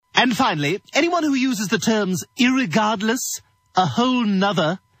And finally, anyone who uses the terms irregardless, a whole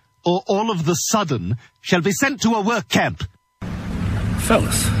nother, or all of the sudden shall be sent to a work camp.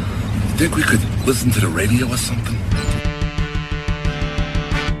 Fellas, you think we could listen to the radio or something?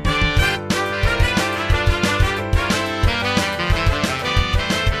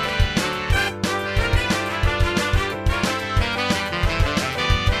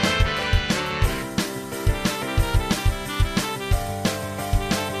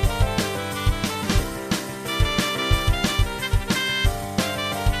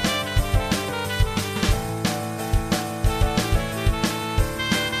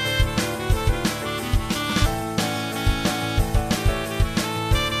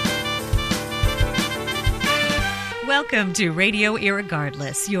 Welcome to Radio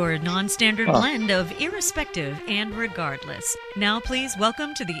Irregardless, your non-standard blend of irrespective and regardless. Now please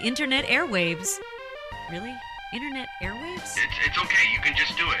welcome to the Internet airwaves. Really? Internet airwaves? It's okay, you can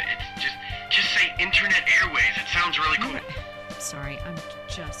just do it. It's just say Internet airwaves. It sounds really cool. Sorry, I'm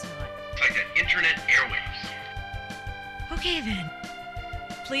just not. It's like that, Internet airwaves. Okay then.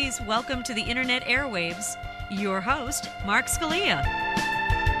 Please welcome to the Internet airwaves, your host, Mark Scalia.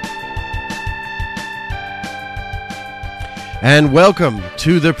 And welcome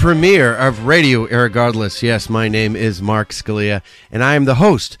to the premiere of Radio Irregardless. Yes, my name is Mark Scalia, and I am the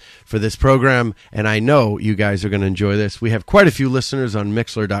host for this program, and I know you guys are going to enjoy this. We have quite a few listeners on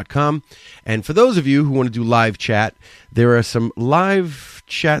Mixlr.com, and for those of you who want to do live chat, there are some live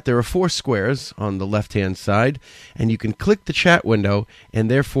chat. There are 4 squares on the left-hand side, and you can click the chat window,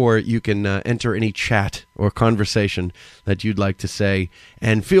 and therefore you can enter any chat or conversation that you'd like to say,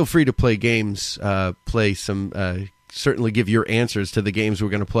 and feel free to play games, play some certainly give your answers to the games we're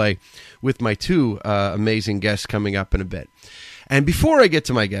going to play with my 2 amazing guests coming up in a bit. And before I get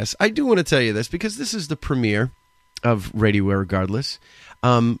to my guests, I do want to tell you this, because this is the premiere of Radio Irregardless.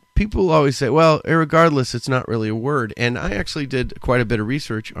 People always say, well, irregardless, it's not really a word. And I actually did quite a bit of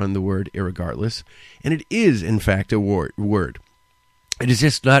research on the word irregardless, and it is, in fact, a word. It is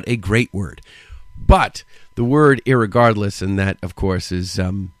just not a great word. But the word irregardless, and that, of course, is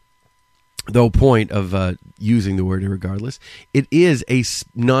the whole point of using the word irregardless, it is a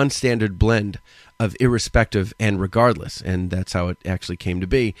non-standard blend of irrespective and regardless, and that's how it actually came to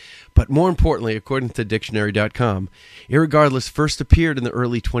be. But more importantly, according to dictionary.com, irregardless first appeared in the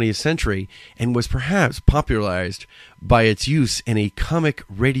early 20th century and was perhaps popularized by its use in a comic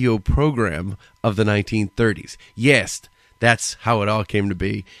radio program of the 1930s. Yes, that's how it all came to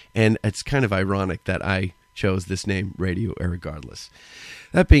be, and it's kind of ironic that I chose this name, Radio Irregardless.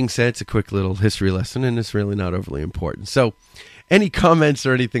 That being said, it's a quick little history lesson, and it's really not overly important. So any comments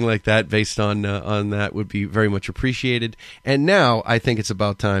or anything like that based on that would be very much appreciated. And now I think it's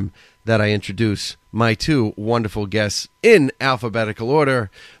about time that I introduce my 2 wonderful guests in alphabetical order,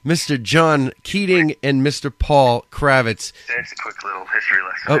 Mr. John Keating and Mr. Paul Kravitz. It's a quick little history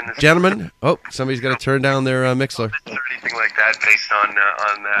lesson. Oh, gentlemen. Oh, somebody's got to turn down their Mixlr. Or anything like that based on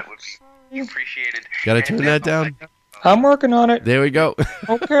that would be appreciated. Got to turn that down. I'm working on it. There we go.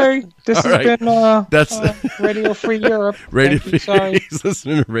 Okay. This has right. been That's Radio Free Europe. Radio Free Europe. He's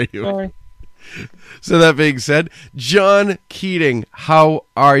listening to Radio. Sorry. So that being said, John Keating, how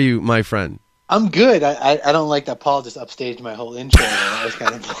are you, my friend? I'm good. I don't like that Paul just upstaged my whole intro. That was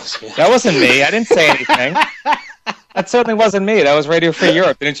kind of bullshit. That wasn't me. I didn't say anything. That certainly wasn't me. That was Radio Free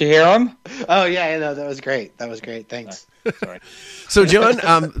Europe. Didn't you hear him? Oh, yeah, no, that was great. That was great. Thanks. Sorry. So,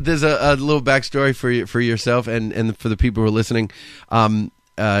 John, there's a little backstory for yourself and for the people who are listening.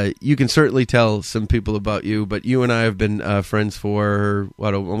 You can certainly tell some people about you, but you and I have been friends for,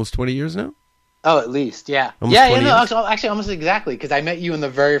 almost 20 years now? Oh, at least, yeah. Actually, almost exactly, because I met you in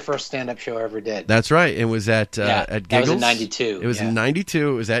the very first stand-up show I ever did. That's right. It was at Giggles. That was in 92. It was in 92.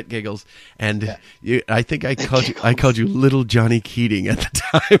 It was at Giggles. And I think I called you Little Johnny Keating at the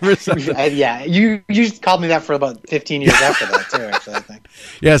time or something. Yeah, you called me that for about 15 years after that, too, actually, I think.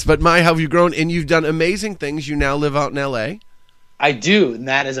 Yes, but how have you grown? And you've done amazing things. You now live out in L.A. I do, and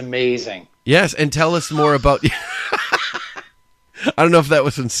that is amazing. Yes, and tell us more about... I don't know if that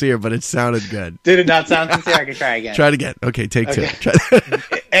was sincere, but it sounded good. Did it not sound sincere? I can try again. Try it again. Okay, take 2.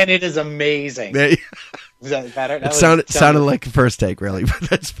 And it is amazing. Is that better? It sounded like a first take, really, but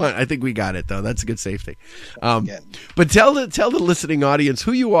that's fine. I think we got it, though. That's a good safety. But tell the listening audience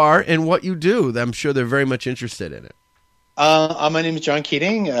who you are and what you do. I'm sure they're very much interested in it. My name is John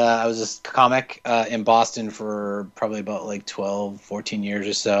Keating. I was a comic in Boston for probably about 12, 14 years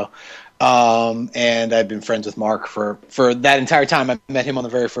or so. And I've been friends with Mark for that entire time. I met him on the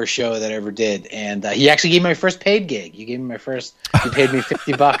very first show that I ever did, and he actually gave me my first paid gig. He paid me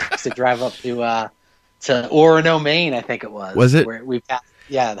 $50 to drive up to Orono, Maine, I think it was. Was it? Where we passed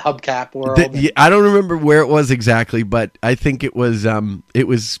Yeah, the hubcap world. I don't remember where it was exactly, but I think it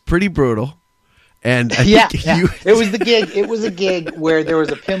was pretty brutal. And I think it was the gig. It was a gig where there was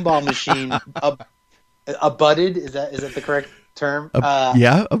a pinball machine, abutted. Is that the correct term?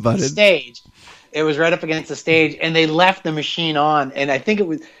 Abutted stage. It was right up against the stage, and they left the machine on. And I think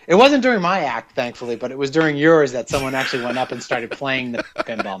it wasn't during my act, thankfully, but it was during yours that someone actually went up and started playing the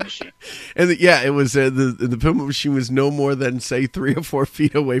pinball machine. And it was the pinball machine was no more than say 3 or 4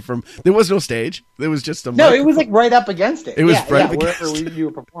 feet away from. There was no stage. There was just a microphone. It was like right up against it. It was right up against wherever you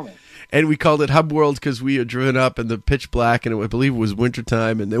were performing. And we called it Hub World because we had driven up in the pitch black, and I believe it was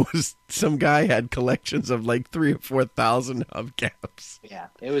wintertime, and there was some guy had collections of like 3,000 or 4,000 hubcaps. Yeah,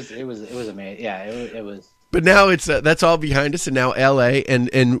 it was amazing. Yeah, it was. But now it's that's all behind us, and now L.A.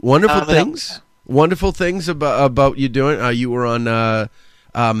 and wonderful things. Wonderful things about you doing. You were on.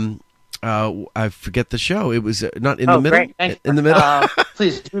 I forget the show. It was not in the middle. Great. In the middle.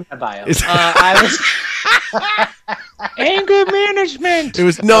 Please read my bio. I was. Anger management. It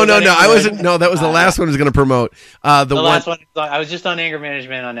was no. I wasn't. No, that was the last one I was going to promote. The last one. I was just on anger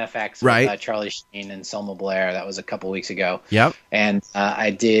management on FX. Right. With, Charlie Sheen and Selma Blair. That was a couple weeks ago. Yep. And I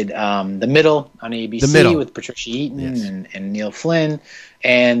did The Middle on ABC with Patricia Eaton and Neil Flynn.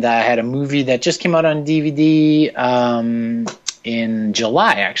 And I had a movie that just came out on DVD in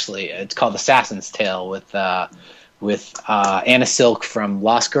July. Actually, it's called Assassin's Tale with Anna Silk from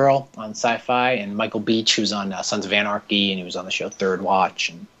Lost Girl on Sci-Fi, and Michael Beach, who's on Sons of Anarchy, and he was on the show Third Watch.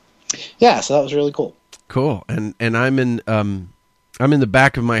 And so that was really cool. Cool. And I'm in the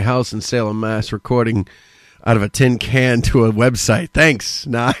back of my house in Salem, Mass, recording out of a tin can to a website. Thanks.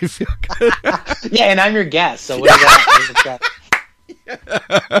 Now I feel good. Yeah, and I'm your guest. So what do you got?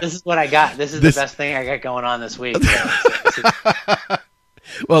 This is what I got. This is the best thing I got going on this week.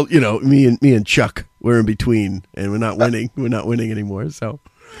 Well, me and Chuck, we're in between, and we're not winning. We're not winning anymore. So,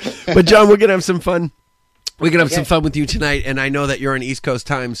 but John, we're gonna have some fun. We're gonna have some fun with you tonight, and I know that you're on East Coast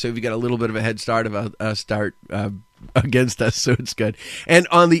time, so you got a little bit of a head start against us, so it's good. And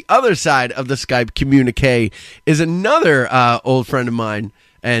on the other side of the Skype communique is another old friend of mine,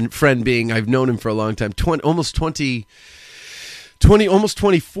 and friend being I've known him for a long time, almost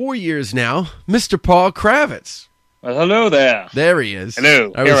 24 years now, Mr. Paul Kravitz. Well, hello there. There he is.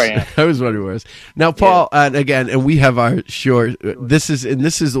 Hello. Here I am. I was wondering where he was. Now, Paul, and we have our sure. This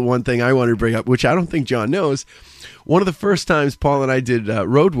is the one thing I wanted to bring up, which I don't think John knows. One of the first times Paul and I did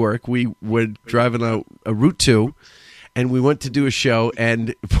road work, we were driving a Route 2, and we went to do a show,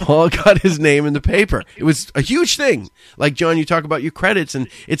 and Paul got his name in the paper. It was a huge thing. Like, John, you talk about your credits, and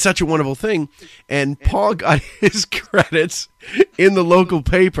it's such a wonderful thing. And Paul got his credits in the local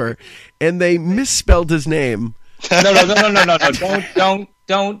paper, and they misspelled his name. No.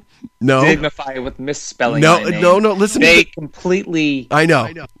 Don't dignify with misspelling. No. Listen. They completely. I know.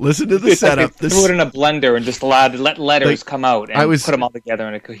 Listen to the setup. Like threw it in a blender and just let letters come out and put them all together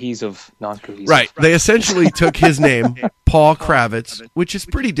in a non-cohesive. Right. They essentially took his name, Paul Kravitz, which is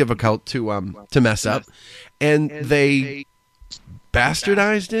pretty difficult to mess up, and they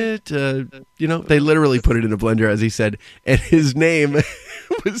bastardized it. They literally put it in a blender, as he said, and his name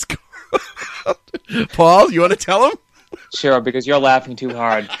was. Paul, you want to tell him? Sure, because you're laughing too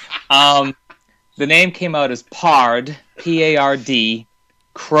hard. The name came out as Pard, P-A-R-D,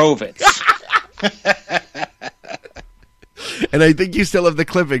 Krovitz. And I think you still have the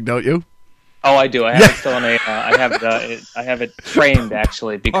clipping, don't you? Oh, I do. I have it still in I have it framed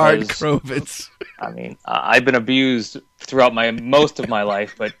actually because Pard Krovitz. I mean, I've been abused throughout most of my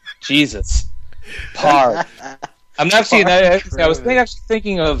life, but Jesus, Pard. I was actually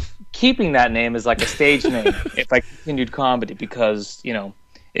thinking of keeping that name as like a stage name if I continued comedy because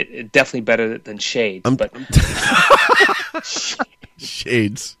it definitely better than Shades. But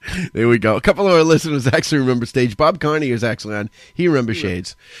Shades, there we go. A couple of our listeners actually remember Stage. Bob Carney is actually on. He remembers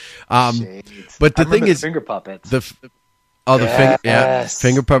Shades. Shades. But the thing is, Finger Puppets.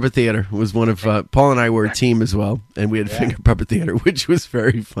 Finger Puppet Theater was one of Paul and I were a team as well, and we had Finger Puppet Theater, which was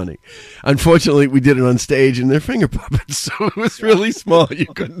very funny. Unfortunately, we did it on stage, and they're finger puppets, so it was really small. You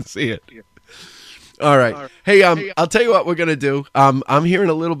couldn't see it. All right. Hey, I'll tell you what we're gonna do. I'm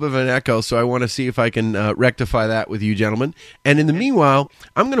hearing a little bit of an echo, so I want to see if I can rectify that with you gentlemen. And in the meanwhile,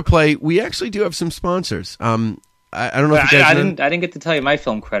 I'm gonna play. We actually do have some sponsors. I don't know if you guys I didn't get to tell you my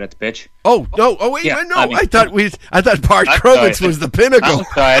film credits, bitch. Oh no! Oh wait, yeah, no! I thought Bart Krovitz was the pinnacle. I'm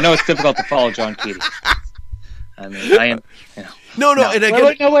sorry, I know it's difficult to follow John Keating. I mean, I am. No. And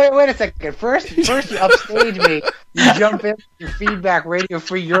again, wait a second. First you upstage me. You jump in your feedback Radio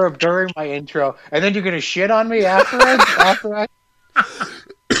Free Europe during my intro, and then you're gonna shit on me afterwards.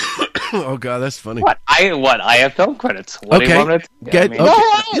 Oh God, that's funny. What? I have film credits. What do you want me to tell you?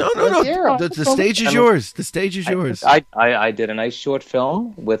 No. The stage is yours. The stage is yours. I did a nice short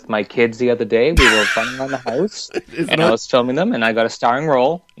film with my kids the other day. We were running around the house, and I was filming them, and I got a starring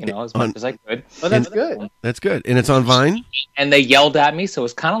role, as much as I could. Oh, that's good. That's good. And it's on Vine? And they yelled at me, so it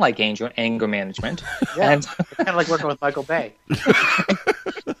was kind of like anger management. Yeah, it's kind of like working with Michael Bay.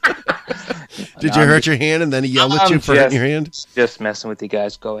 Did you hurt your hand and then he yelled at you for hurting your hand? Just messing with you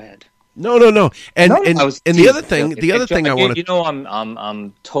guys. Go ahead. No. And the other thing I want to...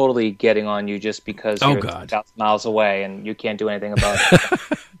 I'm totally getting on you just because you're 1,000 miles away and you can't do anything about it.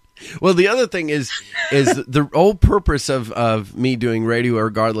 Well, the other thing is the whole purpose of me doing Radio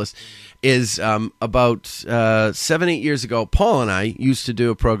Irregardless is about 7-8 years ago, Paul and I used to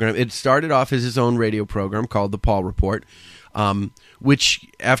do a program. It started off as his own radio program called The Paul Report, which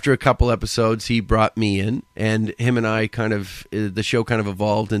after a couple episodes, he brought me in, and him and I the show kind of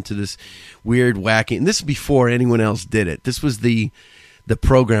evolved into this weird, wacky, and this is before anyone else did it. This was the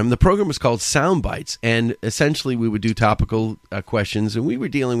program. The program was called Sound Bites, and essentially we would do topical questions, and we were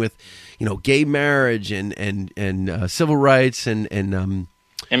dealing with, gay marriage and civil rights and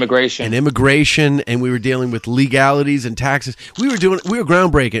immigration, and we were dealing with legalities and taxes. We were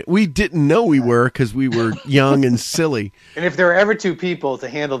groundbreaking. We didn't know we were because we were young and silly. And if there were ever two people to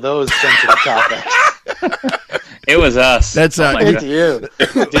handle those sensitive topics, it was us. That's it's you.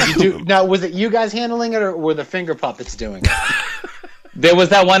 Did you do? Now, was it you guys handling it, or were the finger puppets doing it? There was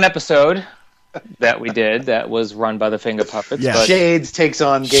that one episode that we did that was run by the finger puppets. Yeah. But... Shades takes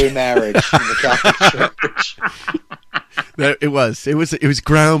on gay marriage in the Catholic Church. It was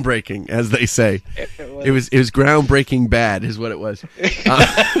groundbreaking, as they say. It was groundbreaking bad, is what it was.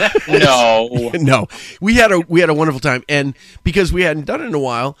 No, we had a wonderful time, and because we hadn't done it in a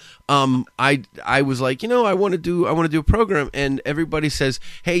while, I was like, I want to do a program, and everybody says,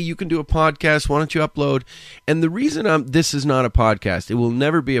 hey, you can do a podcast. Why don't you upload? And the reason this is not a podcast, it will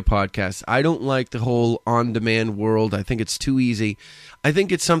never be a podcast. I don't like the whole on-demand world. I think it's too easy. I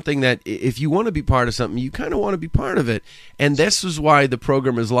think it's something that if you want to be part of something, you kind of want to be part of it. And this is why the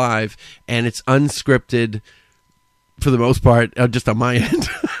program is live and it's unscripted for the most part, just on my end.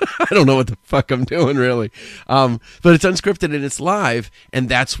 I don't know what the fuck I'm doing really. But it's unscripted and it's live, and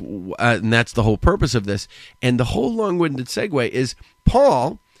that's the whole purpose of this. And the whole long-winded segue is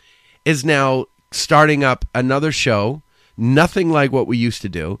Paul is now starting up another show, nothing like what we used to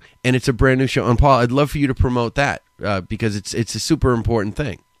do, and it's a brand new show. And Paul, I'd love for you to promote that. Because it's a super important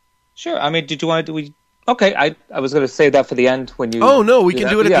thing. Sure. I mean, did you want to do? Okay, I was going to say that for the end when you. Oh no, we can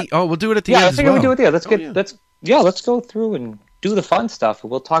do it at the. Oh, we'll do it at the end. I think we do it there. Let's go through and do the fun stuff.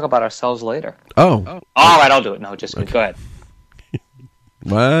 We'll talk about ourselves later. Oh. All right, I'll do it. No, just go ahead.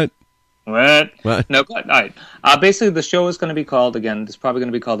 What? No, go ahead. All right. Basically, the show is going to be called again. It's probably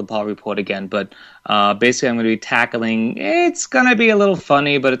going to be called the Paul Report again. But basically, I'm going to be tackling. It's going to be a little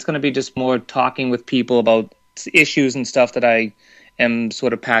funny, but it's going to be just more talking with people about issues and stuff that I am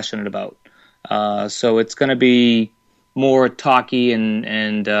sort of passionate about. So it's going to be more talky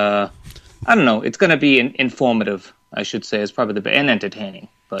and I don't know. It's going to be informative, I should say, is probably and entertaining.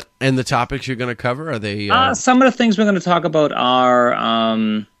 And the topics you're going to cover, are they? Some of the things we're going to talk about are.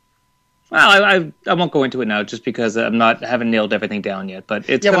 I won't go into it now just because haven't nailed everything down yet. But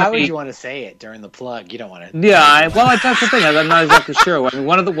it's why would you want to say it during the plug? You don't want to. Yeah, that's the thing. I'm not exactly sure. I mean,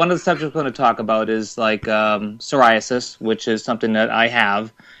 one of the subjects we're going to talk about is like psoriasis, which is something that I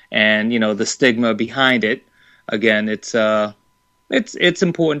have, and the stigma behind it. Again, it's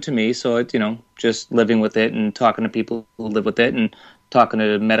important to me. So it's just living with it and talking to people who live with it and talking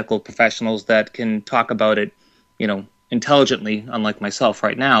to medical professionals that can talk about it. Intelligently, unlike myself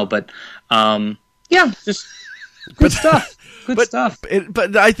right now, but just good stuff. Good stuff.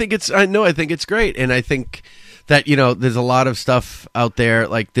 But I think it's great, and I think that there's a lot of stuff out there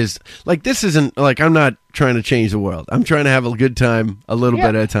like this. Like this isn't like I'm not trying to change the world. I'm trying to have a good time, a little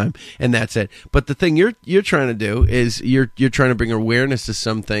bit at a time, and that's it. But the thing you're trying to do is you're trying to bring awareness to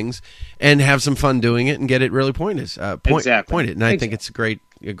some things and have some fun doing it and get it really pointed. And I think it's a great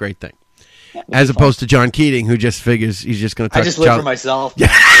thing. Yeah, as opposed to John Keating, who just figures he's just going to talk. I just live for myself. Yeah.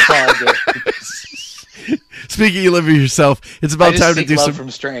 That's all I do. Speaking of living for yourself, it's about time to do love some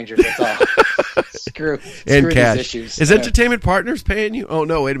from strangers. That's all. Screw cash. These issues. Is Entertainment Partners paying you? Oh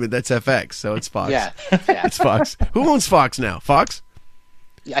no, wait a minute, that's FX, so it's Fox. Yeah. It's Fox. Who owns Fox now? Fox?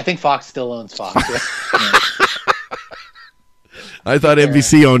 Yeah, I think Fox still owns Fox. Yeah. I thought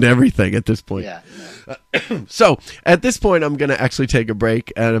NBC owned everything at this point. Yeah. So at this point, I'm going to actually take a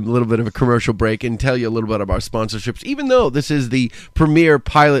break and a little bit of a commercial break and tell you a little bit about our sponsorships. Even though this is the premiere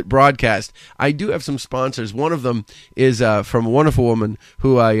pilot broadcast, I do have some sponsors. One of them is from a wonderful woman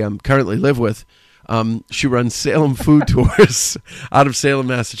who I currently live with. She runs Salem Food Tours out of Salem,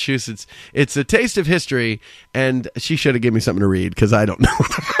 Massachusetts. It's a taste of history, and she should have given me something to read because I don't know.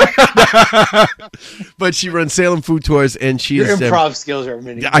 But she runs Salem Food Tours, and she's... Your improv skills are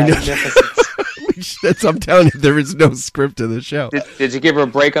magnificent. I'm telling you, there is no script to the show. Did you give her a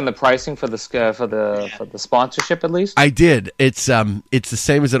break on the pricing for the sponsorship at least? I did. It's the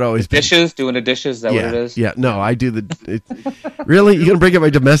same as it always been. Dishes, doing the dishes. Is that what it is? Yeah. No, I do really? You gonna bring up my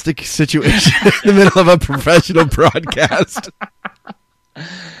domestic situation in the middle of a professional broadcast?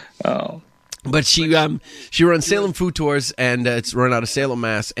 Oh. But she runs Salem Food Tours, and it's run out of Salem,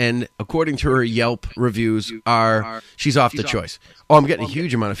 Mass. And according to her Yelp reviews, she's off the choice. Oh, I'm getting a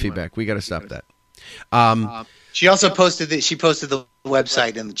huge amount of feedback. We got to stop that. She also posted the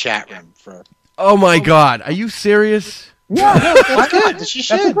website in the chat room for. Oh my God! Are you serious? Yeah, that's good. She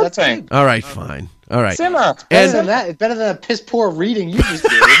should. That's good. All right, fine. All right. Simmer. Better than that. It's better than a piss poor reading you just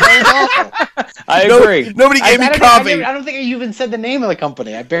did. That was awful. I agree. Nobody gave me coffee. I don't think you even said the name of the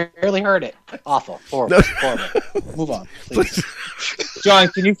company. I barely heard it. Awful. Horrible. Horrible. Move on, please. John,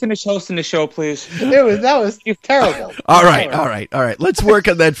 can you finish hosting the show, please? That was terrible. All right. Let's work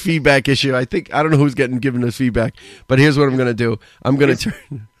on that feedback issue. I don't know who's given us feedback, but here's what I'm going to do. I'm going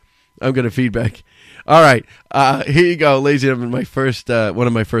to feedback. All right, here you go, ladies and gentlemen. One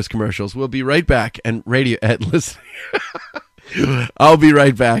of my first commercials. We'll be right back. And listen, I'll be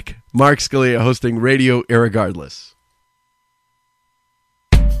right back. Mark Scalia hosting Radio Irregardless.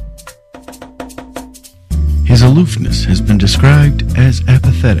 His aloofness has been described as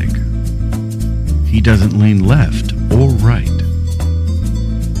apathetic. He doesn't lean left or right.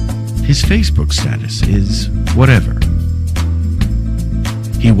 His Facebook status is whatever.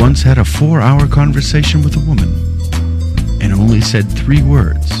 He once had a 4-hour conversation with a woman and only said 3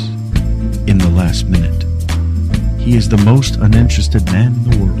 words in the last minute. He is the most uninterested man in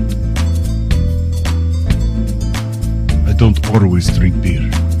the world. I don't always drink beer.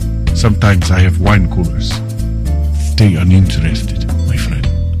 Sometimes I have wine coolers. Stay uninterested, my friend.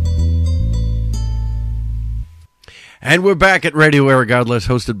 And we're back at Radio Irregardless,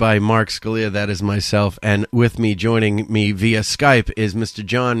 hosted by Mark Scalia. That is myself. And with me, joining me via Skype, is Mr.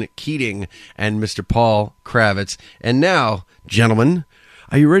 John Keating and Mr. Paul Kravitz. And now, gentlemen,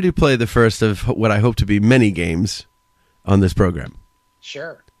 are you ready to play the first of what I hope to be many games on this program?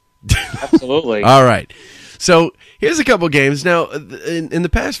 Sure. Absolutely. All right. So here's a couple games. Now, in the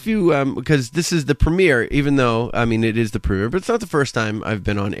past few, because this is the premiere, even though, it is the premiere, but it's not the first time I've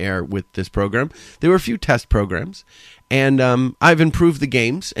been on air with this program. There were a few test programs, and I've improved the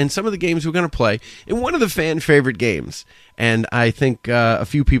games, and some of the games we're going to play. And one of the fan favorite games, and I think a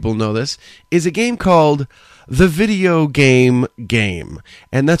few people know this, is a game called The Video Game Game.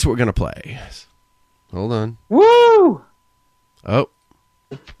 And that's what we're going to play. Hold on. Woo! Oh.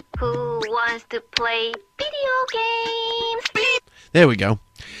 Who wants to play video games? There we go.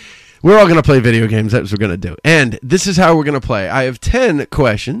 We're all going to play video games. That's what we're going to do. And this is how we're going to play. I have 10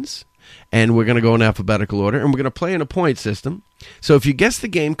 questions, and we're going to go in alphabetical order, and we're going to play in a point system. So if you guess the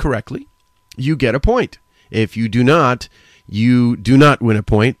game correctly, you get a point. If you do not win a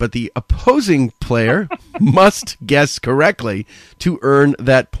point, but the opposing player must guess correctly to earn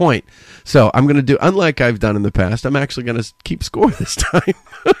that point. So I'm going to do, unlike I've done in the past, I'm actually going to keep score this time.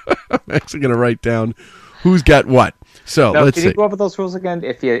 I'm actually going to write down who's got what. So now, let's see. Can you go over those rules again?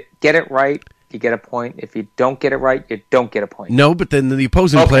 If you get it right, you get a point. If you don't get it right, you don't get a point. No, but then the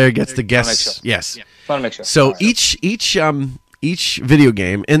opposing player gets to guess. Sure. Yes. Yeah. Want to make sure. So each video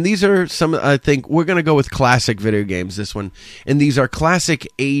game, and these are some, I think we're going to go with classic video games, this one. And these are classic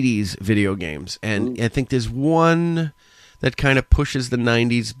 80s video games. And I think there's one that kind of pushes the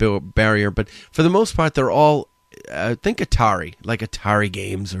 90s barrier. But for the most part, they're all, I think Atari, like Atari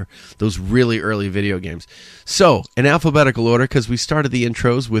games or those really early video games. So in alphabetical order, because we started the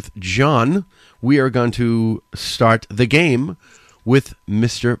intros with John, we are going to start the game with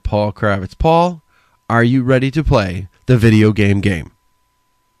Mr. Paul Kravitz. Paul, are you ready to play the video game game?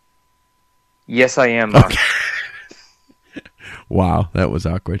 Yes, I am, Mark. Okay. Wow, that was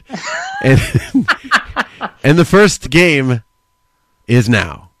awkward. and the first game is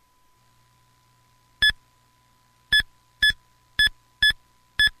now.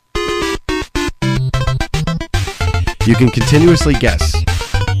 You can continuously guess.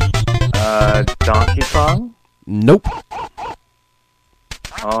 Donkey Kong? Nope.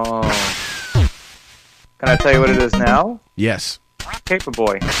 Oh. Can I tell you what it is now? Yes.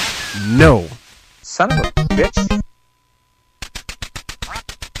 Paperboy. No. Son of a bitch.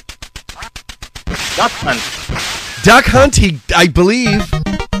 Duck Hunt. Duck Hunt, I believe.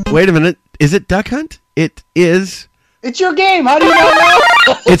 Wait a minute. Is it Duck Hunt? It is. It's your game. How do you not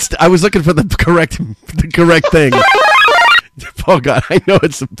know? I was looking for the correct thing. Oh God, I know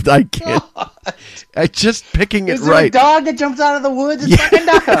it's. I can't. I just picking it Is there right. a dog that jumps out of the woods? It's fucking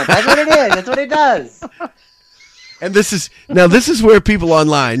Duck Hunt. That's what it is. That's what it does. And this is where people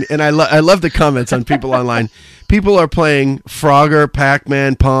online, and I love the comments on people online. People are playing Frogger,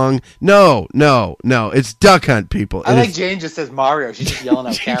 Pac-Man, Pong. No, it's Duck Hunt, people. I like Jane just says Mario. She's just yelling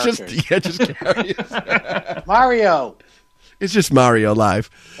out characters. Just characters. Mario. It's just Mario Live.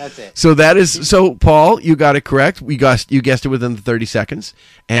 That's it. So Paul, you got it correct. You guessed it within the 30 seconds,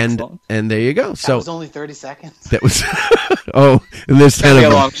 and there you go. That was only 30 seconds. That was. Oh, and there's 10 of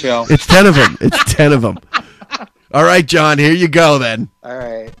them. Long show. It's 10 of them. It's 10 of them. All right, John. Here you go then. All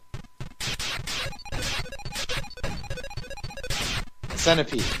right.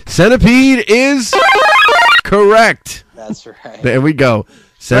 Centipede. Centipede is correct. That's right. There we go. Do I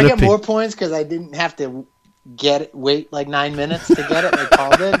Centipede. get more points because I didn't have to wait like 9 minutes to get it like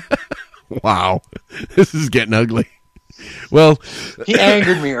Paul did? Wow. This is getting ugly. Well, he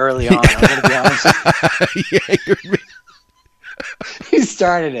angered me early on. I'm going to be honest. He angered me. He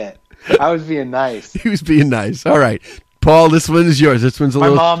started it. I was being nice. He was being nice. All right. Paul, this one is yours. This one's a My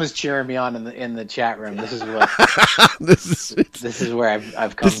little. mom is cheering me on in the chat room. This is what. This is where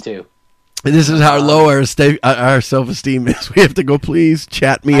I've come to. This is how low our self-esteem is. We have to go, please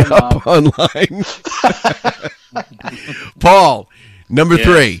chat me up online. Paul, number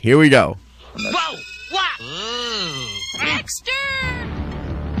 3. Here we go. Whoa! What? Dexter!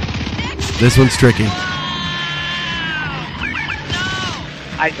 This one's tricky.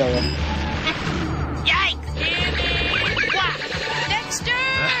 I know it. Yikes! What? Dexter!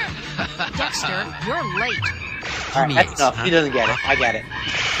 Dexter, you're late. All right, that's enough. He doesn't get it. I get it.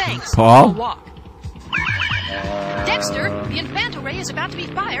 Thanks. Paul? I'll walk. Dexter, the Infanto Ray is about to be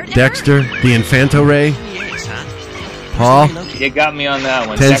fired. Dexter, the Infanto Ray. Paul? You got me on that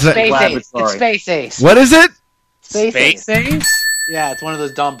one. Space Ace. It's Space Ace. What is it? Space Ace? Yeah, it's one of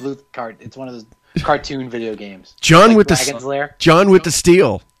those Don Bluth It's one of those cartoon video games. John like with Dragon's Lair. John with the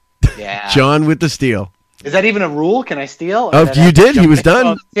steel. Yeah. John with the steel. Is that even a rule? Can I steal? Oh, you did. He was done.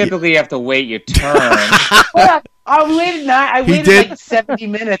 Well, typically, you have to wait your turn. I waited. I waited like 70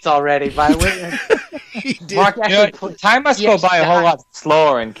 minutes already. By waiting. Mark time must go by a whole lot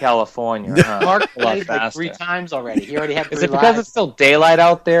slower in California. Huh? Mark played like 3 times already. He already had 3 Is it because it's still daylight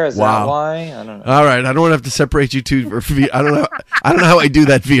out there? Is that why? I don't know. All right, I don't want to have to separate you two. I don't know. I don't know how I do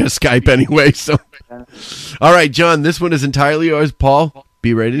that via Skype anyway. So, all right, John, this one is entirely yours. Paul,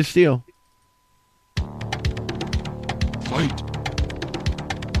 be ready to steal. Fight.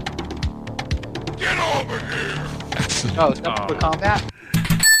 Get over here. Oh, it's Mortal Kombat?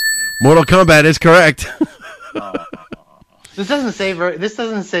 Mortal Kombat is correct. This doesn't say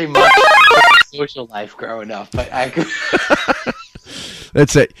much about social life growing up, but I agree.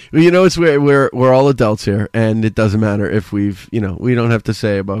 That's it. Well, you know, it's we're all adults here, and it doesn't matter if we don't have to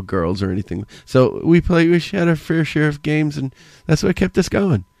say about girls or anything. So we had our fair share of games, and that's what kept us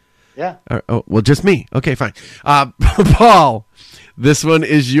going. Yeah. Oh, well, just me. Okay, fine. Paul, this one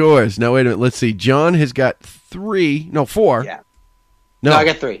is yours. Now, wait a minute. Let's see. John has got 4. Yeah. No, I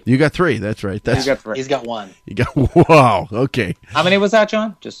got 3. You got 3. That's right. He's got 3. He's got 1. You got. Wow. Okay. How many was that,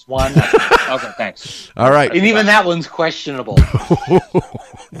 John? Just 1. Okay, thanks. All right. And even that one's questionable.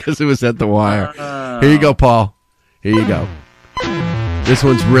 Because it was at the wire. Here you go, Paul. Here you go. This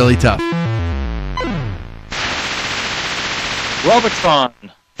one's really tough. Robotron.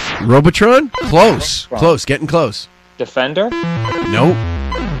 Robotron? Close. Getting close. Defender? Nope.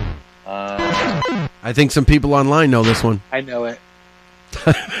 I think some people online know this one. I know it.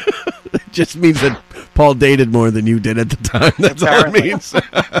 It just means that Paul dated more than you did at the time. That's Apparently. all it means.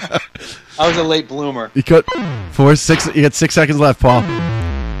 I was a late bloomer. You got 6 seconds left, Paul.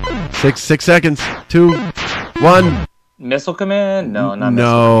 6 seconds. 2, 1. Missile Command? No, not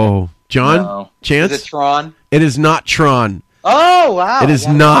No. John? No. Chance? Is it Tron? It is not Tron. Oh, wow. It is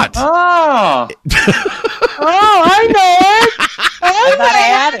not. Oh! I know it!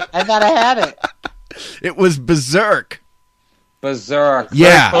 I thought I had it. It was Berserk. Berserk.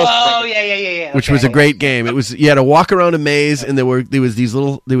 Yeah. Oh, yeah. Which was a great game. It was you had to walk around a maze, and there was these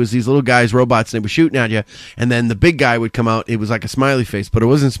little guys, robots, and they were shooting at you. And then the big guy would come out. It was like a smiley face, but it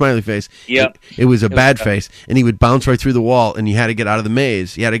wasn't a smiley face. Yep. It was a bad face, and he would bounce right through the wall, and you had to get out of the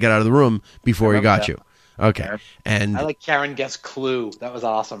maze. You had to get out of the room before he got you. Okay. And I like Karen guessed Clue. That was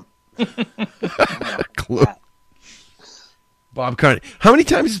awesome. Clue. Bob Carney. How many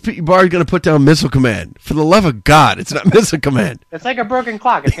times is Bard going to put down Missile Command? For the love of God, it's not Missile Command. It's like a broken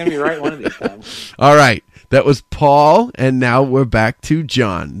clock. It's going to be right one of these times. All right. That was Paul, and now we're back to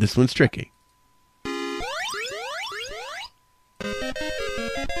John. This one's tricky.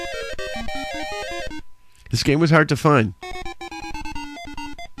 This game was hard to find.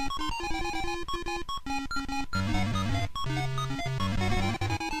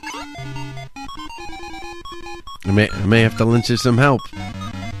 I may have to lynch you some help.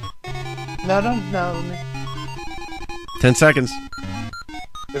 No. 10 seconds.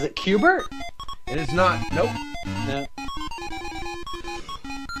 Is it Cubert? It is not. Nope. No.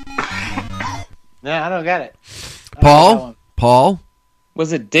 No, I don't get it. Paul?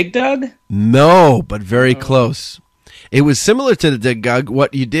 Was it Dig Dug? No, but very close. It was similar to the Dig Dug.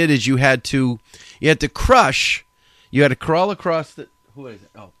 What you did is you had to crush. You had to crawl across the. Who is it?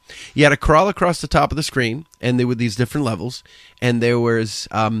 Oh, you had to crawl across the top of the screen, and there were these different levels. And there was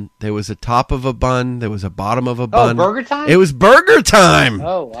a top of a bun. There was a bottom of a bun. Oh, Burger Time. It was Burger Time.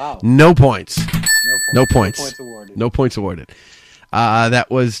 Oh wow. No points. No points. No points awarded. No points awarded. That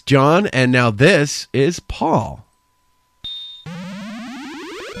was John, and now this is Paul.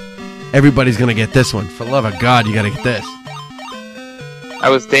 Everybody's going to get this one. For the love of God, you got to get this. I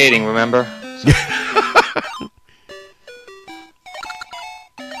was dating, remember?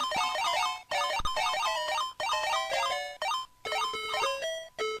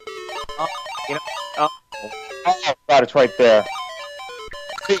 Oh, God, it's right there.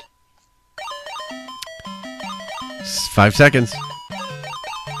 5 seconds.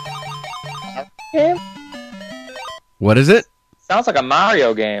 What is it? Sounds like a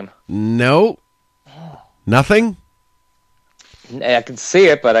Mario game. No. Nothing? I can see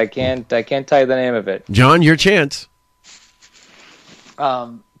it, but I can't tell you the name of it. John, your chance. Do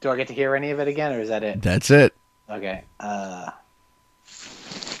I get to hear any of it again, or is that it? That's it. Okay.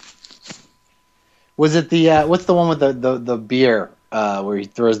 Was it the what's the one with the beer where he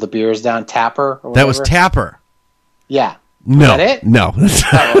throws the beers down? Tapper? Or that was Tapper. Yeah. No. Was that it? No.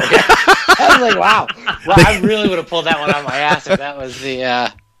 Oh, okay. I was like, wow. Well, I really would have pulled that one out of my ass if that was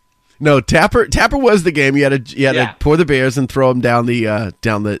the. No, Tapper was the game. You had to pour the beers and throw them down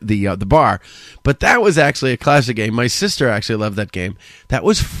the bar. But that was actually a classic game. My sister actually loved that game. That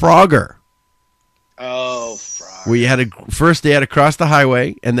was Frogger. Oh, Frogger. Where you had first they had to cross the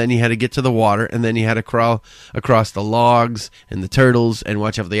highway, and then you had to get to the water, and then you had to crawl across the logs and the turtles and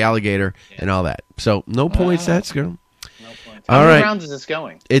watch out for the alligator and all that. So no points, that's girl. No points. How many rounds is this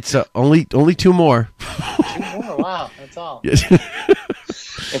going? It's only 2 more. 2 more. Wow, that's all.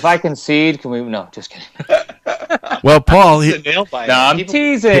 If I concede, can we? No, just kidding. Well, Paul, I'm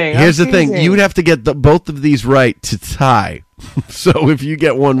teasing. Here's the thing: you would have to get both of these right to tie. So if you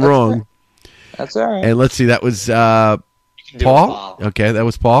get one wrong, that's all right. And let's see, that was Paul. Okay, that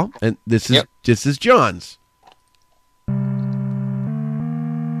was Paul, and this is John's.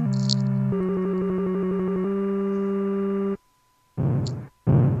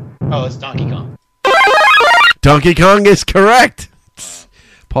 Oh, it's Donkey Kong. Donkey Kong is correct.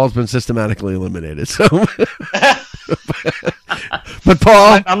 Paul's been systematically eliminated. So, but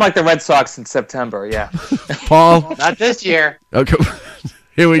Paul, I'm like the Red Sox in September. Yeah, Paul, not this year. Okay,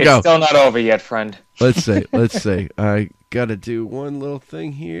 here we go. It's still not over yet, friend. Let's see. I gotta do one little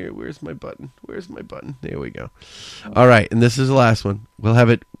thing here. Where's my button? There we go. All right, and this is the last one. We'll have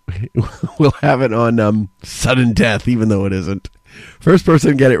it. We'll have it on sudden death, even though it isn't. First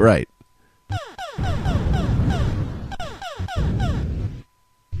person to get it right.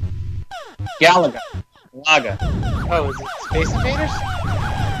 Galaga. Laga. Oh, is it Space Invaders?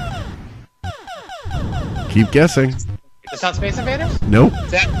 Keep guessing. It's not Space Invaders? Nope.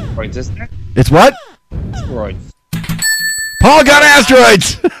 It's asteroids, isn't it? It's what? Asteroids. Paul got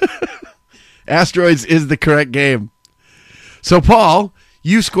Asteroids! Asteroids is the correct game. So, Paul,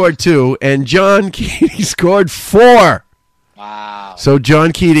 you scored 2, and John Keating scored 4. Wow. So,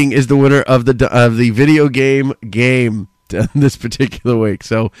 John Keating is the winner of the video game this particular week.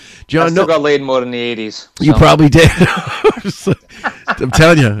 So, John, I still got laid more in the 80s. So. You probably did. I'm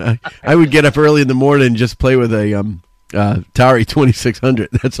telling you, I would get up early in the morning and just play with a Atari 2600.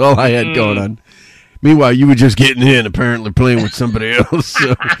 That's all I had going on. Meanwhile, you were just getting in, apparently playing with somebody else.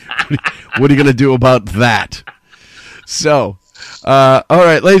 So, what are you going to do about that? So, all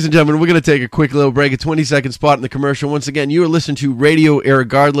right, ladies and gentlemen, we're going to take a quick little break, a 20-second spot in the commercial. Once again, you are listening to Radio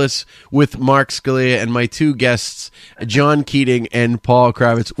Irregardless with Mark Scalia and my 2 guests, John Keating and Paul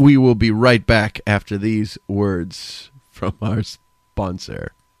Kravitz. We will be right back after these words from our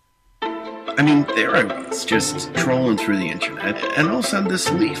sponsor. I mean, there I was, just trolling through the internet, and all of a sudden this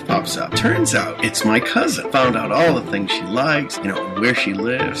leaf pops up. Turns out it's my cousin. Found out all the things she likes, where she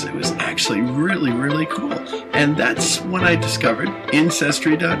lives. It was actually really, really cool. And that's when I discovered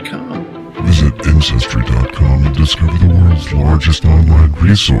Ancestry.com. Visit Ancestry.com and discover the world's largest online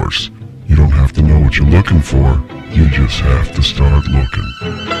resource. You don't have to know what you're looking for. You just have to start looking.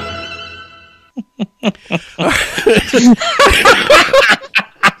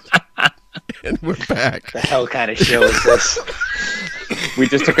 And we're back. The hell kind of show is this? We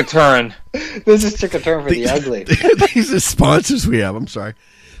just took a turn. This just took a turn for the ugly. These are sponsors we have. I'm sorry.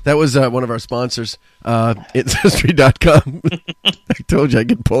 That was one of our sponsors, Ancestry.com. I told you I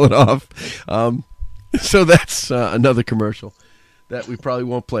could pull it off. So that's another commercial that we probably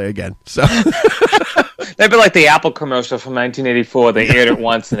won't play again. So That'd be like the Apple commercial from 1984. They aired it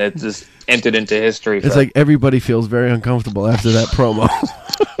once and it just entered into history. It's like everybody feels very uncomfortable after that promo.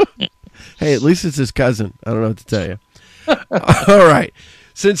 Hey, at least it's his cousin. I don't know what to tell you. All right.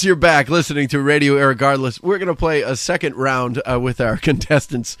 Since you're back listening to Radio Irregardless, we're going to play a second round with our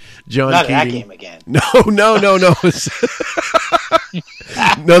contestants, John Not Keating. that game again. No.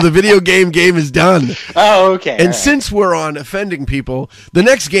 No, the video game is done. Oh, okay. And since we're on offending people, the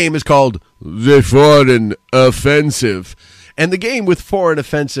next game is called The Foreign Offensive. And the game with Foreign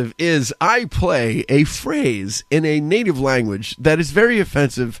Offensive is I play a phrase in a native language that is very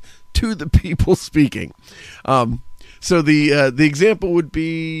offensive to the people speaking. So the example would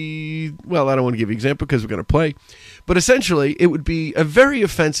be, well, I don't want to give you an example because we're going to play, but essentially it would be a very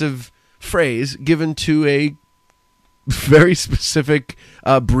offensive phrase given to a very specific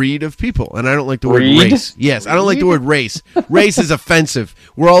breed of people. And I don't like the word race. Yes, I don't like the word race. Race is offensive.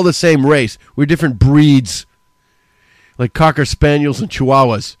 We're all the same race. We're different breeds, like Cocker Spaniels and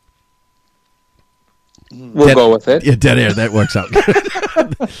Chihuahuas. We'll go with it. Yeah, dead air. That works out.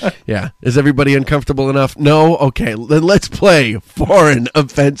 Yeah. Is everybody uncomfortable enough? No? Okay. Then let's play Foreign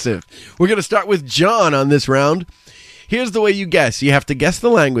Offensive. We're going to start with John on this round. Here's the way you guess. You have to guess the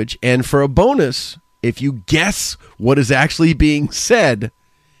language. And for a bonus, if you guess what is actually being said,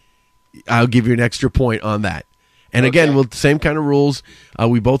 I'll give you an extra point on that. And again, we'll same kind of rules.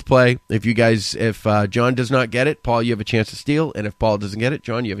 We both play. If John does not get it, Paul, you have a chance to steal. And if Paul doesn't get it,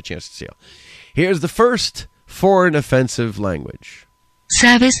 John, you have a chance to steal. Here's the first foreign offensive language.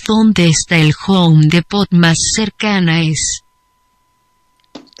 ¿Sabes dónde está el Home Depot más cercana es?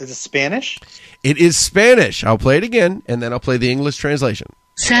 Is it Spanish? It is Spanish. I'll play it again, and then I'll play the English translation.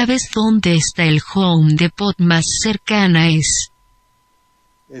 ¿Sabes dónde está el Home Depot más cercana es?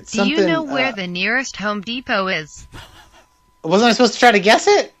 It's Do you know where the nearest Home Depot is? Wasn't I supposed to try to guess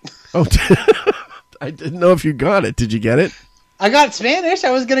it? Oh, I didn't know if you got it. Did you get it? I got Spanish. I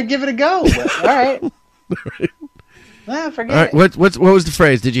was going to give it a go. But, all right. Forget it. What was the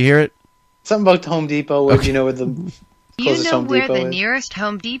phrase? Did you hear it? Something about Home Depot. Where you know where the Do you know Home where Depot the is? nearest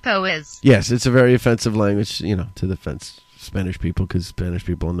Home Depot is? Yes, it's a very offensive language, to the Spanish people, because Spanish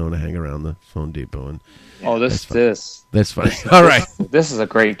people are known to hang around the Home Depot. And That's funny. All right. This is a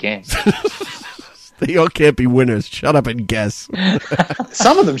great game. They all can't be winners. Shut up and guess.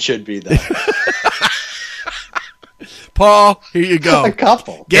 Some of them should be, though. Paul, here you go. A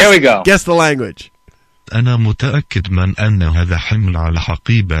couple. Here we go. Guess the language. أنا متأكد من أن هذا حمل على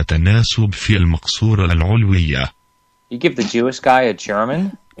حقيبة تناسب في المقصورة العلوية. You give the Jewish guy a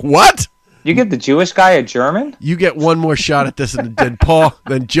German? What? You give the Jewish guy a German? You get one more shot at this, and then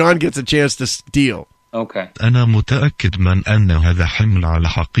then John gets a chance to steal. Okay. أنا متأكد من أن هذا حمل على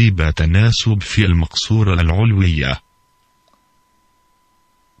حقيبة تناسب في المقصورة العلوية.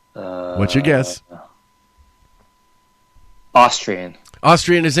 What's your guess? Austrian.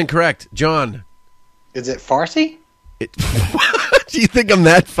 Austrian is incorrect. John. Is it Farsi? Do you think I'm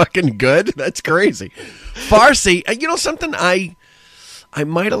that fucking good? That's crazy. Farsi, something I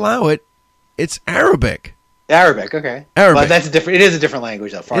might allow it. It's Arabic. Arabic, okay. Arabic. But that's different. It is a different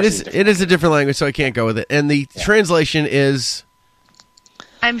language, though. Farsi It is a different language, so I can't go with it. And the translation is...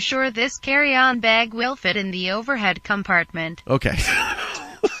 I'm sure this carry-on bag will fit in the overhead compartment. Okay.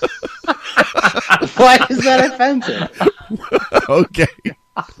 Why is that offensive? Okay.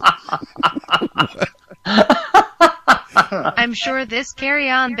 I'm sure this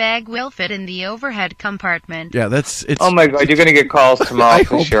carry-on bag will fit in the overhead compartment. Yeah, it's. Oh my God, you're going to get calls tomorrow I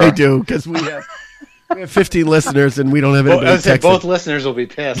for hope sure. I do, because we have 15 listeners and we don't have anybody texting. Both listeners will be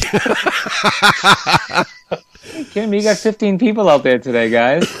pissed. Kim, you got 15 people out there today,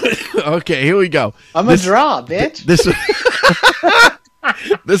 guys. Okay, here we go. I'm a draw, bitch.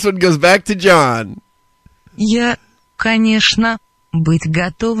 This one goes back to John. Я, конечно, быть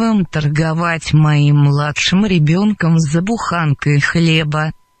готовым торговать моим младшим ребенком за буханкой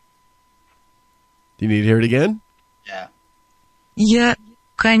хлеба. Do you need to hear it again? Yeah. Я,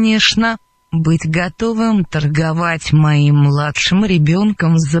 конечно, быть готовым торговать моим младшим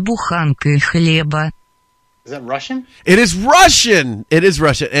ребенком за буханкой хлеба. Is that Russian? It is Russian. It is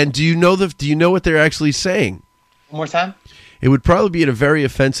Russian. And do you know what they're actually saying? One more time. It would probably be a very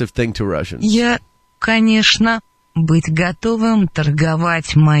offensive thing to Russians. Я, конечно, быть готовым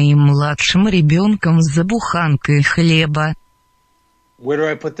торговать моим младшим ребенком за буханкой хлеба. Where do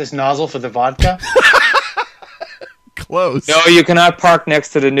I put this nozzle for the vodka? Close. No, you cannot park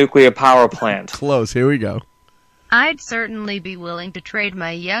next to the nuclear power plant. Close. Here we go. I'd certainly be willing to trade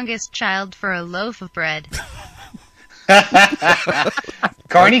my youngest child for a loaf of bread.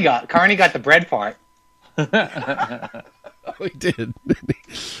 Carney got the bread part. We did.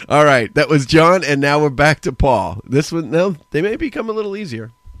 All right, that was John, and now we're back to Paul. This one, now they may become a little easier.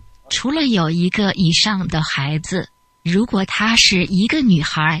 除了有一个以上的孩子，如果她是一个女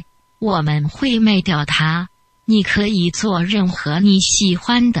孩，我们会卖掉她。你可以做任何你喜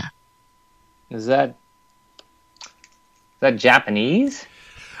欢的。Is that Japanese?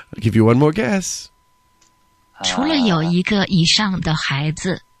 I'll give you one more guess. 除了有一个以上的孩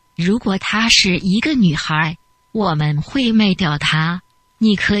子，如果她是一个女孩，我们会卖掉她。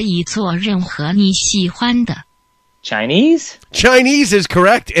你可以做任何你喜欢的。Chinese? Chinese is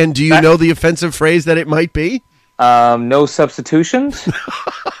correct. And do you know the offensive phrase that it might be? No substitutions?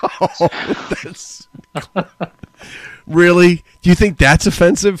 Oh, that's... Really? Do you think that's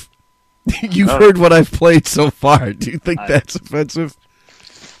offensive? You've heard what I've played so far. Do you think that's offensive?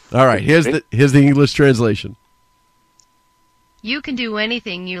 All right, here's the English translation. You can do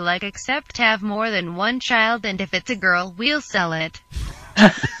anything you like except have more than one child, and if it's a girl, we'll sell it.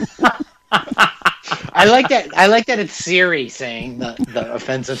 I like that it's Siri saying the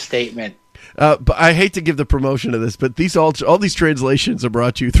offensive statement. But I hate to give the promotion of this, but all these translations are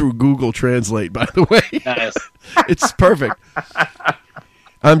brought to you through Google Translate, by the way. Nice. It's perfect.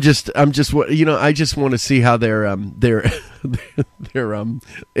 I just want to see how their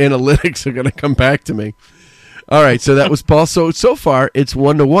analytics are going to come back to me. All right, so that was Paul. So far it's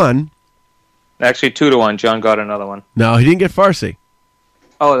 1-1. Actually, 2-1. John got another one. No, he didn't get Farsi.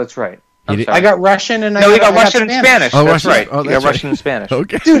 Oh, that's right. I got Russian and you got Russian and Spanish. Oh, that's Russian? right. Oh, You that's got Russian right. and Spanish.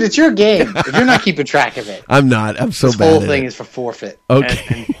 Okay, dude, it's your game. If you're not keeping track of it, I'm not. I'm so this bad. whole at thing it. is for forfeit.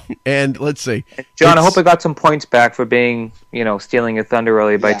 Okay, and let's see, John. I hope I got some points back for being, stealing your thunder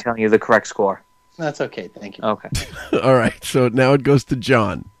early by telling you the correct score. That's okay. Thank you. Okay. All right. So now it goes to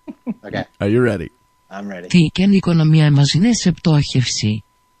John. Okay. Are you ready? I'm ready. Και η οικονομία μας είναι σε πτώχευση.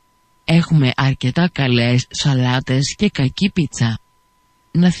 Έχουμε αρκετά καλές σαλάτες και κακή πίτσα.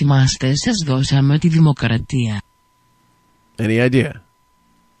 Να θυμάστε, σας δώσαμε τη δημοκρατία. Any idea?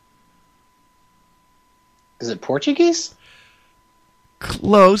 Is it Portuguese?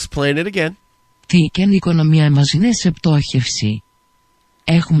 Close. Playing it again. Και η οικονομία μας είναι σε πτώχευση.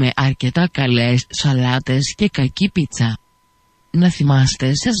 Έχουμε αρκετά καλές σαλάτες και κακή πίτσα. Να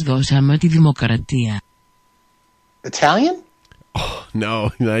θυμάστε, σας δώσαμε τη δημοκρατία. Italian? Oh, no,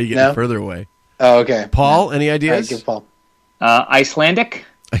 now you get further away. Oh, okay. Paul, any ideas? Give Paul. Icelandic?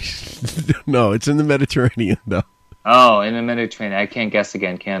 No, it's in the Mediterranean, though. Oh, in the Mediterranean. I can't guess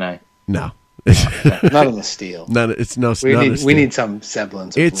again, can I? No. None of the steel. We need some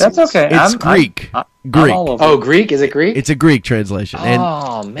semblance. That's okay. It's Greek. Greek. Oh, Greek? Is it Greek? It's a Greek translation.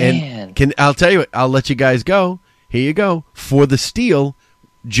 Oh, man. I'll tell you what, I'll let you guys go. Here you go. For the steal,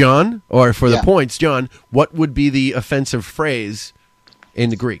 John, or for the points, John, what would be the offensive phrase in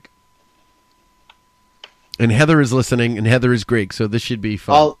the Greek? And Heather is listening, and Heather is Greek, so this should be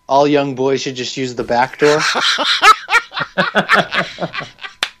fun. All young boys should just use the back door.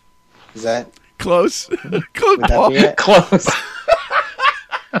 Is that close? Close, Paul. Close.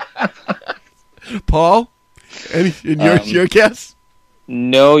 Paul, your guess?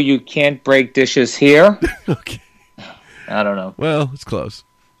 No, you can't break dishes here. Okay. I don't know. Well, it's close.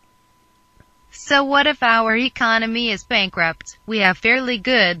 So what if our economy is bankrupt? We have fairly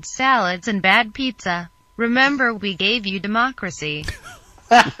good salads and bad pizza. Remember, we gave you democracy.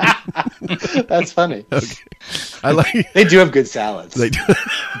 That's funny. Okay. They do have good salads. They do.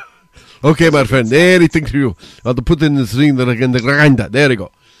 Okay, my friend. Anything to you. I'll put in the thing that I can. There you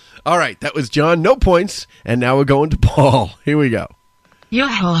go. All right, that was John. No points. And now we're going to Paul. Here we go. Jag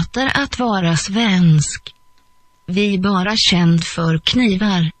hatar att vara svensk. Vi är bara känd för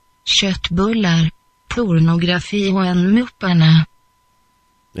knivar, köttbullar, pornografi och en mupparna.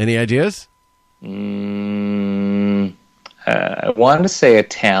 Any ideas? I wanted to say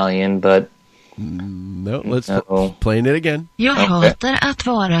Italian, but... No, let's playing it again. Jag hatar att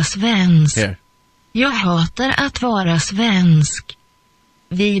vara svensk. Here. Jag hatar att vara svensk.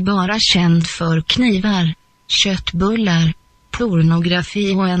 Vi är bara känd för knivar, köttbullar,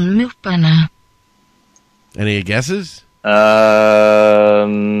 pornografi och en mupparna. Any guesses?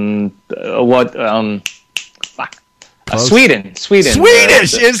 Fuck. Sweden.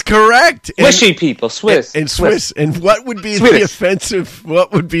 Swedish is correct. Swishy people, Swiss. And Swiss. And what would be Swedish. the offensive?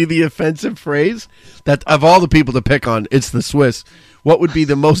 What would be the offensive phrase that of all the people to pick on? It's the Swiss. What would be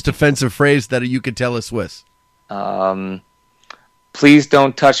the most offensive phrase that you could tell a Swiss? Please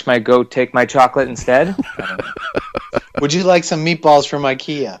don't touch my goat. Take my chocolate instead. Would you like some meatballs from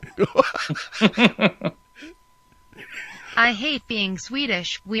IKEA? I hate being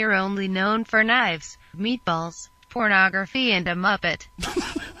Swedish. We're only known for knives, meatballs, pornography, and a Muppet.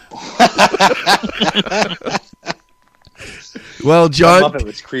 Well, John, Muppet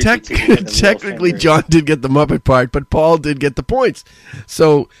was creepy too. He had the little technically fingers. John did get the Muppet part, but Paul did get the points.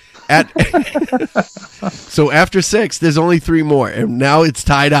 So so after 6, there's only 3 more, and now it's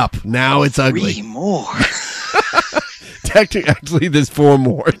tied up. Now it's ugly. 3 more. Actually, there's 4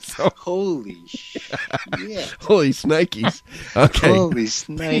 more. So. Holy shit. Holy snikes. Okay. Holy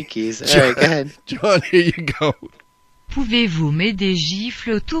snikes. All right, go ahead. John, here you go. Pouvez-vous mettre des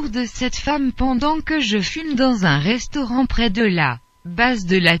gifles autour de cette femme pendant que je fume dans un restaurant près de la base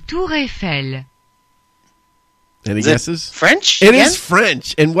de la Tour Eiffel? Any Is it guesses? French? It again? is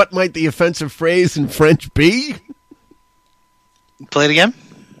French. And what might the offensive phrase in French be? Play it again.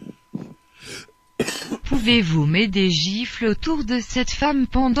 Pouvez-vous mettre des gifles autour de cette femme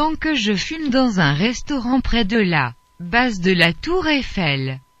pendant que je fume dans un restaurant près de la base de la Tour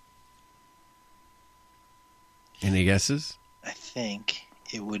Eiffel? Any guesses? I think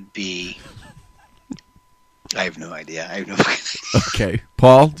it would be... I have no idea. Okay.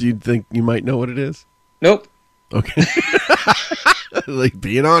 Paul, do you think you might know what it is? Nope. Okay. Like,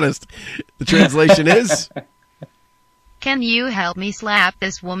 being honest. The translation is... Can you help me slap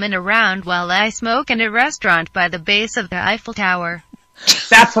this woman around while I smoke in a restaurant by the base of the Eiffel Tower?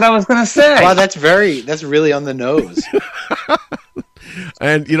 That's what I was going to say. Wow, that's really on the nose.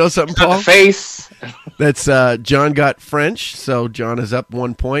 And you know something, Paul? The face. That's John got French, so John is up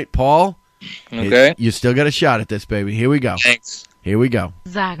 1 point. Paul, Okay. you still got a shot at this, baby. Here we go. Thanks. Here we go.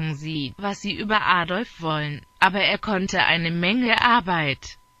 Sagen Sie, was Sie über Adolf wollen, aber konnte eine Menge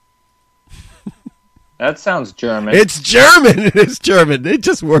Arbeit. That sounds German. It's German. It is German. It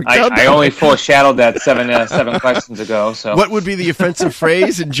just worked out. I only foreshadowed that seven questions ago. So what would be the offensive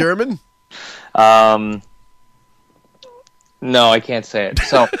phrase in German? No, I can't say it.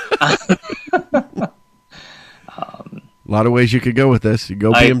 So a lot of ways you could go with this. You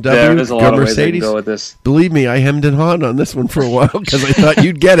go BMW, there's a go lot of ways I Mercedes. can go with this. Believe me, I hemmed and hawed on this one for a while because I thought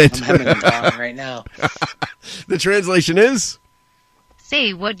you'd get it. I'm hemming and hawing right now. The translation is?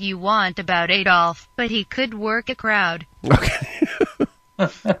 Say what you want about Adolf, but he could work a crowd. Okay.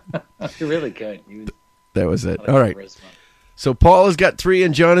 You're really good. That was it. All right. So Paul has got 3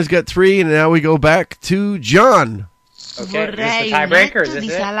 and John has got 3, and now we go back to John. Okay, is this Vorrei the un tiebreaker? Is etto this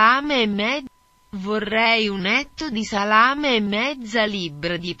di it? salame e Vorrei un etto di salame e mezza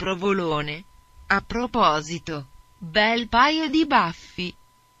libbra di provolone. A proposito, bel paio di baffi.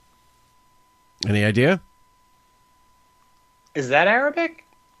 Any idea? Is that Arabic?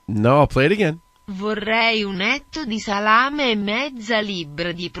 No, I'll play it again. Vorrei un etto di salame e mezza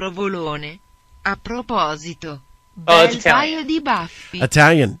libbra di provolone. A proposito, Oh, it's bel Italian. paio di baffi.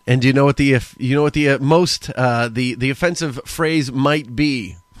 Italian. And do you know what the the offensive phrase might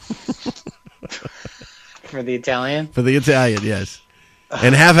be? For the Italian? For the Italian, yes.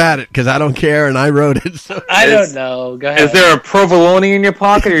 And have at it, because I don't care, and I wrote it. So. I don't know. Go ahead. Is there a provolone in your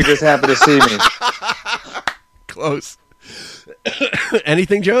pocket, or you're just happy to see me? Close.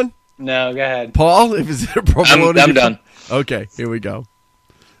 Anything, John? No, go ahead. Paul, if is there a provolone? I'm done. Okay, here we go.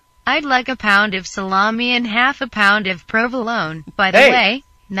 I'd like a pound of salami and half a pound of provolone. By the Hey. way,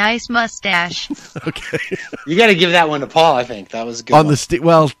 nice mustache. Okay. You got to give that one to Paul, I think. That was a good On one. the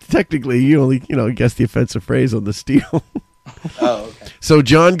well, technically, you only guess the offensive phrase on the steel. Oh, okay. So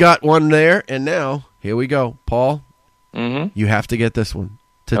John got one there, and now here we go, Paul. Mm-hmm. You have to get this one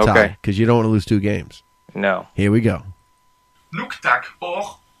to tie Okay. because you don't want to lose 2 games. No. Here we go. Nuktak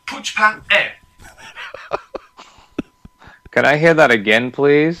or puchpa e. Can I hear that again,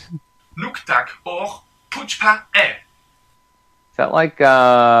 please? Nuktak or puchpa e. Is that like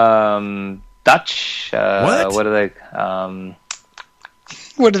Dutch? What? What are they?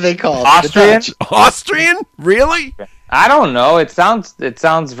 What do they call it? Austrian? The Dutch. Austrian? Really? I don't know. It sounds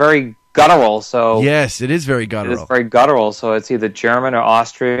very guttural. So Yes, it is very it guttural. is very guttural. So it's either German or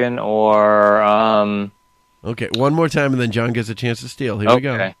Austrian or Okay, one more time, and then John gets a chance to steal. Here we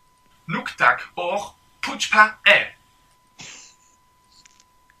go. okay. Nuktak or puchpa e.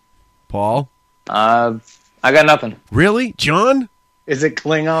 Paul? I got nothing. Really? John? Is it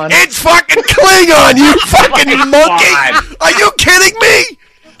Klingon? It's fucking Klingon, you fucking monkey! Are you kidding me?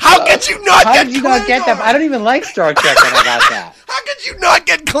 How could you not How get did you Klingon? not get that? I don't even like Star Trek and I got that. How could you not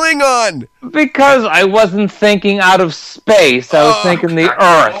get Klingon? Because I wasn't thinking out of space. I was thinking the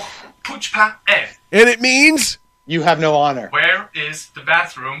Earth. And it means? You have no honor. Where is the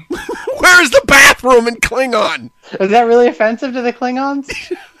bathroom? Where is the bathroom in Klingon? Is that really offensive to the Klingons?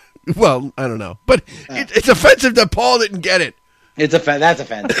 Well, I don't know. But it's offensive that Paul didn't get it. That's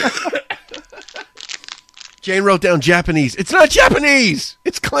offensive. Jane wrote down Japanese. It's not Japanese.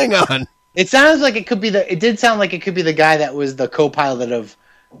 It's Klingon. It sounds like it could be it did sound like it could be the guy that was the co-pilot of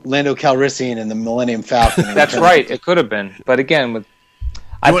Lando Calrissian in the Millennium Falcon. That's right. It could have been. But again,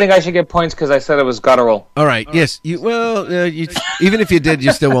 I think I should get points because I said it was guttural. All right. Yes. Even if you did,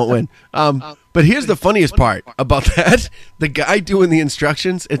 you still won't win. But here's the funniest part about that. The guy doing the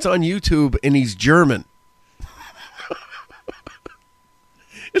instructions, it's on YouTube, and he's German.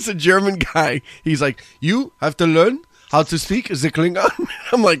 It's a German guy. He's like, you have to learn how to speak as a Klingon.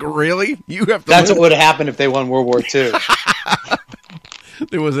 I'm like, really? You have to That's learn? what would have happened if they won World War II.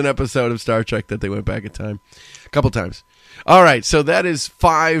 There was an episode of Star Trek that they went back in time. A couple times. All right, so that is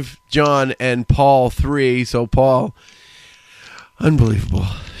 5, John, and Paul 3. So, Paul, unbelievable.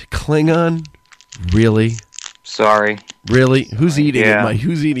 Klingon? Really? Sorry. Really? Who's eating Yeah.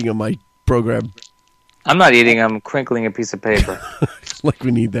 Who's eating on my program? I'm not eating. I'm crinkling a piece of paper. Like we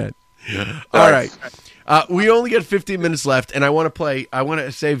need that. All right. We only got 15 minutes left, and I want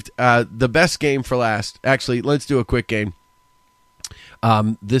to save the best game for last. Actually, let's do a quick game.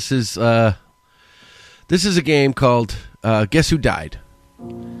 This is a game called Guess Who Died?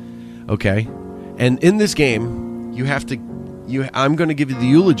 Okay. And in this game, I'm going to give you the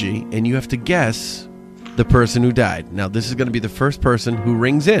eulogy, and you have to guess the person who died. Now, this is going to be the first person who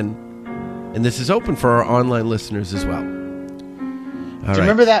rings in. And this is open for our online listeners as well. Do you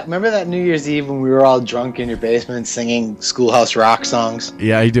remember that New Year's Eve when we were all drunk in your basement singing Schoolhouse Rock songs?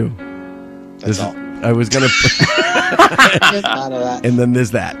 Yeah, I do. That's all. I was going to... And then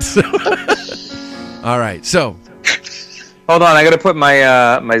there's that. So. All right, so... Hold on, I got to put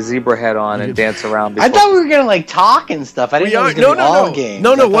my zebra head on and dance around. I thought we were gonna talk and stuff. I didn't know it was gonna be all games.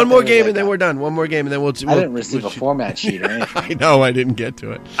 No, one more game and then we're done. One more game and then we'll I didn't receive a format sheet or anything. I know, I didn't get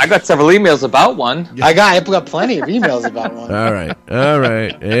to it. I got several emails about one. I got plenty of emails about one. All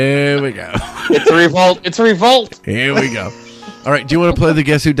right. Here we go. It's a revolt. It's a revolt. Here we go. All right, do you want to play the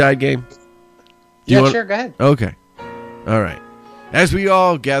Guess Who Died game? Sure, go ahead. Okay. All right. As we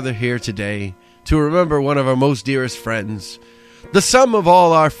all gather here today to remember one of our most dearest friends, the sum of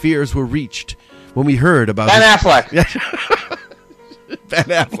all our fears were reached when we heard about Ben Affleck. Ben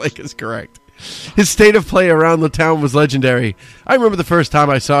Affleck is correct. His state of play around the town was legendary. I remember the first time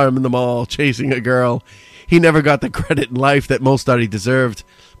I saw him in the mall chasing a girl. He never got the credit in life that most thought he deserved,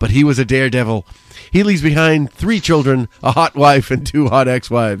 but he was a daredevil. He leaves behind 3 children, a hot wife, and 2 hot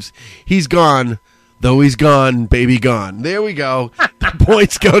ex-wives. He's gone, though he's gone, baby gone. There we go. The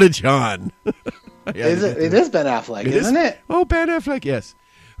points go to John. It is Ben Affleck, isn't it? Oh, Ben Affleck, yes.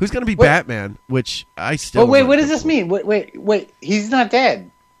 Who's going to be Batman? Which I still. But wait, what does this mean? Wait. He's not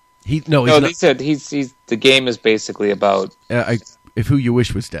dead. He's No, not. they said he's. The game is basically about if who you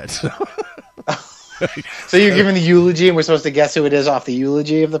wish was dead. So you're giving the eulogy, and we're supposed to guess who it is off the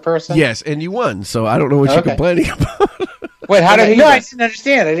eulogy of the person. Yes, and you won, so I don't know what you're complaining about. Wait, how did he? No, I didn't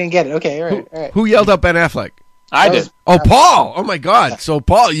understand. I didn't get it. Okay, all right. Who yelled out Ben Affleck? I did. Oh, Paul! Oh my God! So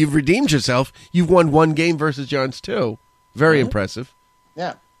Paul, you've redeemed yourself. You've won 1 game versus John's 2. Very impressive.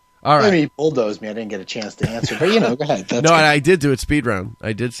 Yeah. All right. I mean, he bulldozed me. I didn't get a chance to answer, but go ahead. That's no, good. I did do it speed round.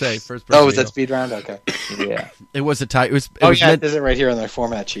 I did say first person. Oh, was that speed round? Okay. Yeah. It was a tie. It was it is it right here on the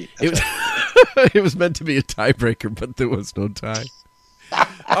format sheet. It was meant to be a tiebreaker, but there was no tie.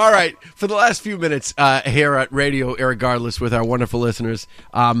 All right. For the last few minutes here at Radio Irregardless with our wonderful listeners,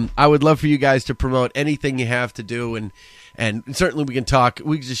 I would love for you guys to promote anything you have to do, and certainly we can talk.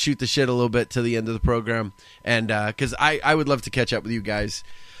 We can just shoot the shit a little bit to the end of the program, and because I would love to catch up with you guys.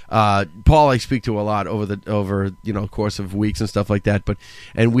 Paul, I speak to a lot over course of weeks and stuff like that,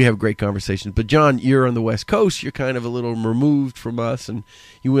 and we have great conversations. But John, you're on the West Coast. You're kind of a little removed from us, and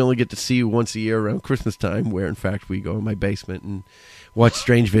you only get to see you once a year around Christmas time, where in fact we go in my basement and watch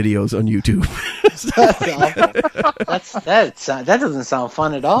strange videos on YouTube. That doesn't sound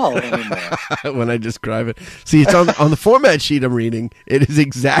fun at all anymore. When I describe it, see, it's on the format sheet I'm reading. It is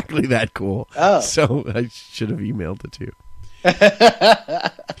exactly that cool. Oh, so I should have emailed it to you.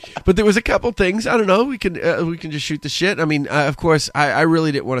 But there was a couple things. I don't know. We can just shoot the shit. I mean, of course, I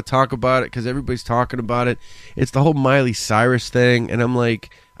really didn't want to talk about it because everybody's talking about it. It's the whole Miley Cyrus thing, and I'm like,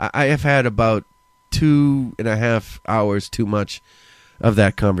 I have had about 2.5 hours too much of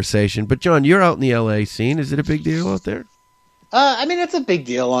that conversation. But John, you're out in the LA scene. Is it a big deal out there? I mean, it's a big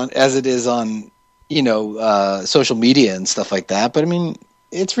deal as it is on social media and stuff like that. But I mean,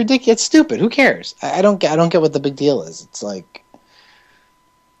 it's ridiculous. It's stupid. Who cares? I don't get what the big deal is. It's like,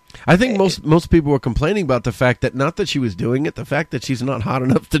 I think most people were complaining about the fact that not that she was doing it, the fact that she's not hot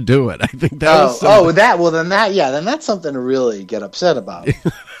enough to do it. I think that was something. Then that's something to really get upset about.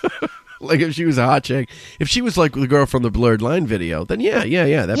 Like if she was a hot chick, if she was like the girl from the Blurred Line video, then yeah,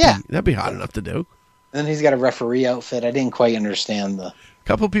 that'd be hot enough to do. And then he's got a referee outfit. I didn't quite understand the. A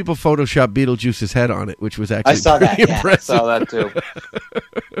couple people photoshopped Beetlejuice's head on it, which was actually I saw that. pretty Yeah, impressive. I saw that too.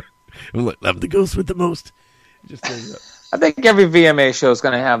 I'm like, love the ghost with the most. Just I think every VMA show is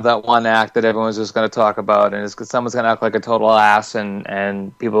going to have that one act that everyone's just going to talk about, and someone's going to act like a total ass,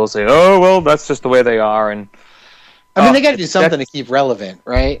 and people will say, "Oh, well, that's just the way they are." And I mean, they got to do something to keep relevant,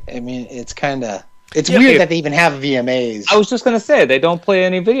 right? I mean, it's weird that they even have VMAs. I was just going to say they don't play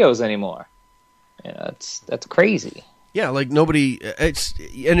any videos anymore. Yeah, that's crazy. Yeah, like nobody.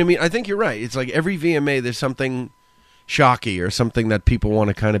 And I mean, I think you're right. It's like every VMA, there's something shocky or something that people want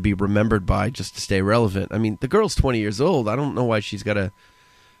to kind of be remembered by just to stay relevant. I mean, the girl's 20 years old. I don't know why she's got to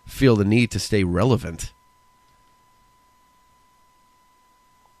feel the need to stay relevant.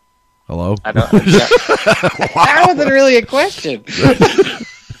 Hello? I don't. That wasn't really a question.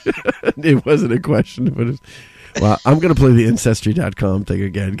 It wasn't a question, but well, I'm going to play the Ancestry.com thing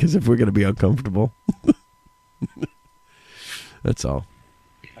again because if we're going to be uncomfortable, that's all.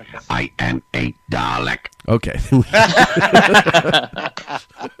 I am a Dalek. Okay.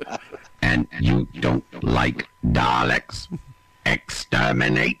 And you don't like Daleks?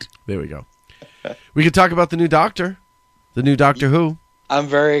 Exterminate. There we go. We could talk about the new Doctor. The new Doctor Who. I'm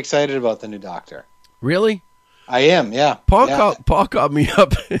very excited about the new Doctor. Really? I am, yeah. Paul called me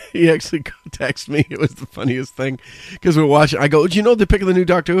up. He actually texted me. It was the funniest thing because we're watching. I go, "Do you know the pick of the new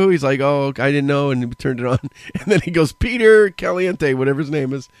Doctor Who?" He's like, "Oh, I didn't know," and he turned it on. And then he goes, "Peter Caliente, whatever his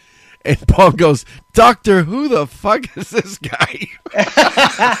name is," and Paul goes, "Doctor Who the fuck is this guy?"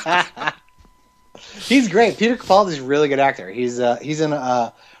 He's great. Peter Capaldi's a really good actor. He's in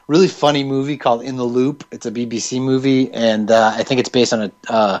a really funny movie called In the Loop. It's a BBC movie, and I think it's based on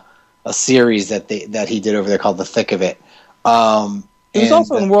a series that he did over there called The Thick of It. He was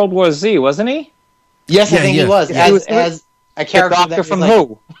also in World War Z, wasn't he? Yes, I think he was. As a character Doctor that from like,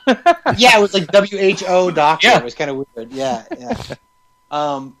 Who? Yeah, it was like WHO Doctor. Yeah. It was kind of weird. Yeah.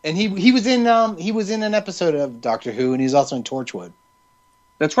 And he was in an episode of Doctor Who, and he was also in Torchwood.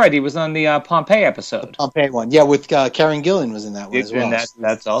 That's right. He was on the Pompeii episode. The Pompeii one, yeah, with Karen Gillan was in that one as well.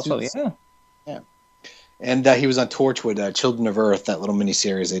 That's also yeah. And he was on Torchwood, Children of Earth, that little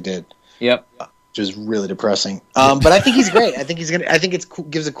miniseries they did. Yep. Which was really depressing. But I think he's great. I think it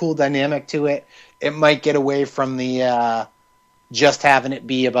gives a cool dynamic to it. It might get away from the just having it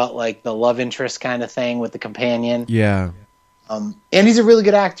be about like the love interest kind of thing with the companion. Yeah. And he's a really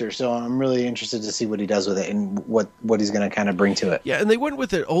good actor, so I'm really interested to see what he does with it and what he's going to kind of bring to it. Yeah, and they went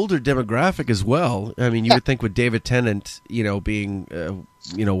with an older demographic as well. I mean, you would think with David Tennant, being,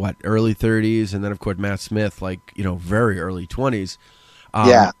 early 30s, and then, of course, Matt Smith, very early 20s.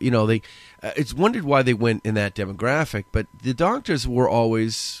 It's wondered why they went in that demographic, but the Doctors were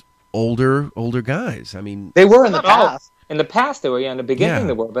always older guys. I mean, they were in the past. In the past, they were. Yeah, in the beginning,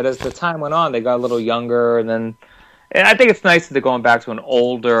 they were. But as the time went on, they got a little younger, and I think it's nice that they're going back to an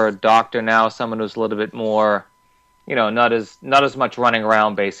older Doctor now, someone who's a little bit more, not as much running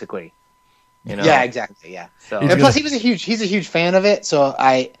around, basically. Yeah, exactly. Yeah. So, and plus, he's a huge fan of it. So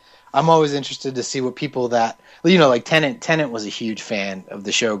I'm always interested to see what people that like Tennant was a huge fan of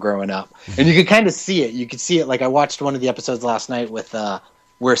the show growing up, and you could kind of see it. You could see it. Like I watched one of the episodes last night with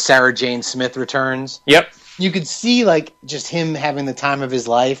where Sarah Jane Smith returns. Yep. You could see like just him having the time of his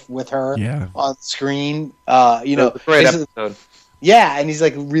life with her on screen. Great episode. Yeah, and he's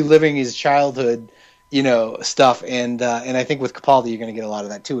like reliving his childhood, stuff, and I think with Capaldi you're going to get a lot of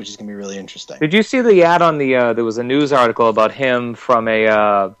that too, which is going to be really interesting. Did you see the ad on the? There was a news article about him from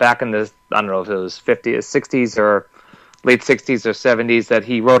a back in the I don't know if it was 50s, 60s or late 60s or 70s that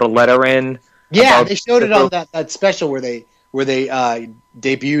he wrote a letter in. Yeah, they showed it on that special where they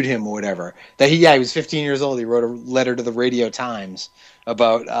debuted him or whatever. That he was 15 years old. He wrote a letter to the Radio Times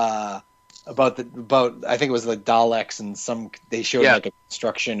about I think it was the Daleks and they showed like a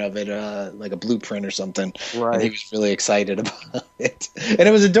construction of it, like a blueprint or something. Right. And he was really excited about it, and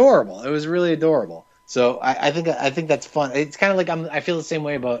it was adorable. It was really adorable. So I think that's fun. It's kind of like I feel the same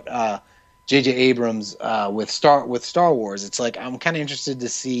way about J.J. Abrams with Star Wars. It's like I'm kind of interested to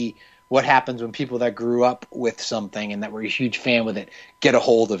see what happens when people that grew up with something and that were a huge fan with it get a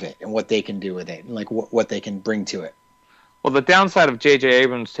hold of it and what they can do with it and like what they can bring to it. Well, the downside of J.J.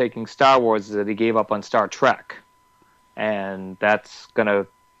 Abrams taking Star Wars is that he gave up on Star Trek. And that's going to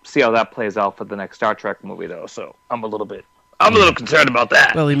see how that plays out for the next Star Trek movie, though. So I'm a little concerned about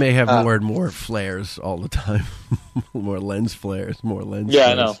that. Well, he may have more and more flares all the time. More lens flares. Yeah,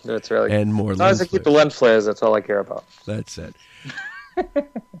 I know. That's really. And more lens flares. As long as I keep the lens flares, that's all I care about. That's it.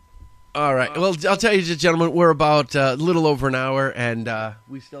 All right. Well, I'll tell you, gentlemen, we're about a little over an hour, and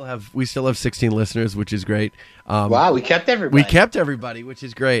we still have 16 listeners, which is great. Wow, we kept everybody. We kept everybody, which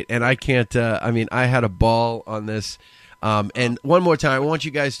is great. And I can't. I had a ball on this. And one more time, I want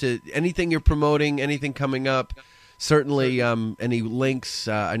you guys to anything you're promoting, anything coming up. Certainly, any links.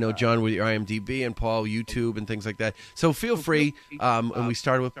 I know John with your IMDb and Paul YouTube and things like that. So feel free. And we'll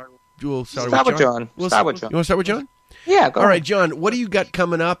start with John. You want to start with John? Yeah, go All right, John, what do you got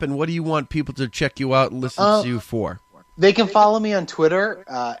coming up, and what do you want people to check you out and listen to you for? They can follow me on Twitter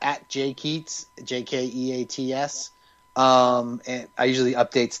at jkeats, JKEATS. And I usually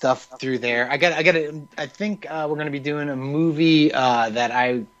update stuff through there. I think we're going to be doing a movie that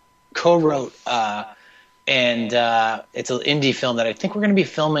I co-wrote, and it's an indie film that I think we're going to be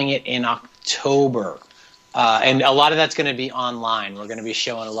filming it in October. And a lot of that's going to be online. We're going to be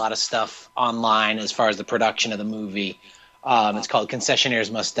showing a lot of stuff online as far as the production of the movie. It's called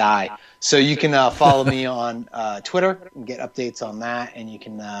Concessionaires Must Die. So you can follow me on Twitter and get updates on that, and you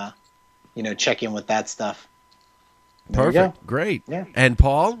can check in with that stuff. Perfect. Great. Yeah. And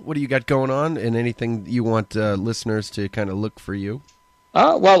Paul, what do you got going on, and anything you want listeners to kind of look for you?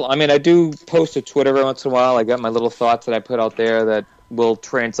 Well, I do post to Twitter every once in a while. I got my little thoughts that I put out there that will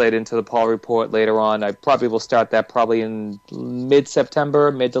translate into the Paul Report later on. I probably will start that probably in mid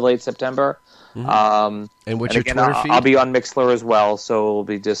to late September. Mm-hmm. And what's your Twitter feed? I'll be on Mixler as well, so it'll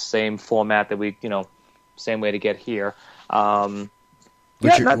be just same format that we, same way to get here. What's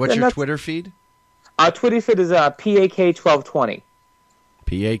your Twitter feed? Our Twitter feed is PAK1220.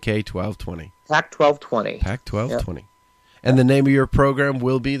 PAK1220. PAK1220. PAK1220. Yep. And the name of your program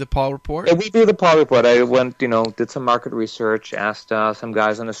will be the Paul Report? Yeah, we do the Paul Report. I went, did some market research, asked some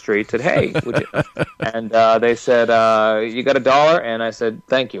guys on the street, said, hey, would you? And they said, you got $1? And I said,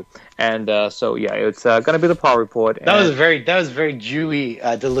 thank you. And it's going to be the Paul Report. That was very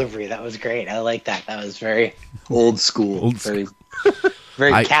Jewy delivery. That was great. I like that. That was very old school.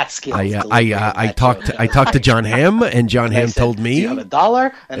 Very Catskill. I talked to John Hamm, and John Hamm told me, do you have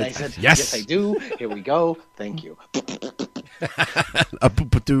 $1? And I said, yes, I do. Here we go. Thank you.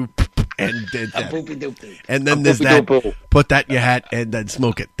 And then there's that. Put that in your hat and then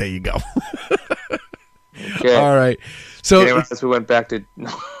smoke it. There you go. Okay. All right. So anyways, we went back to.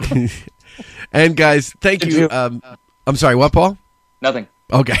 And guys, thank you. I'm sorry. What, Paul? Nothing.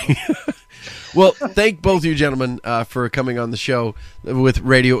 Okay. Well, thank both of you gentlemen for coming on the show with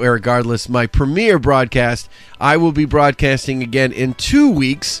Radio Irregardless, my premiere broadcast. I will be broadcasting again in 2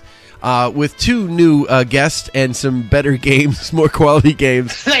 weeks with 2 new guests and some better games, more quality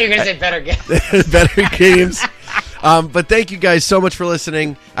games. I thought you were going to say better games. Better games. But thank you guys so much for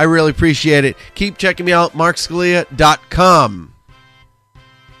listening. I really appreciate it. Keep checking me out, markscalia.com.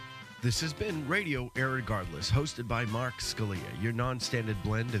 This has been Radio Irregardless, hosted by Mark Scalia, your non-standard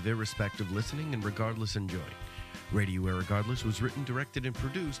blend of irrespective listening and regardless enjoying. Radio Irregardless was written, directed, and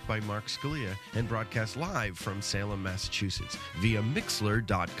produced by Mark Scalia and broadcast live from Salem, Massachusetts via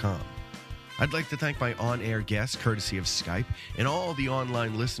Mixler.com. I'd like to thank my on-air guests, courtesy of Skype, and all the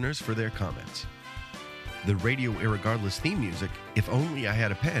online listeners for their comments. The Radio Irregardless theme music, If Only I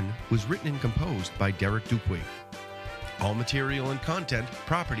Had a Pen, was written and composed by Derek Dupuy. All material and content,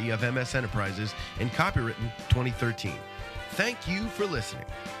 property of MS Enterprises, and copywritten 2013. Thank you for listening.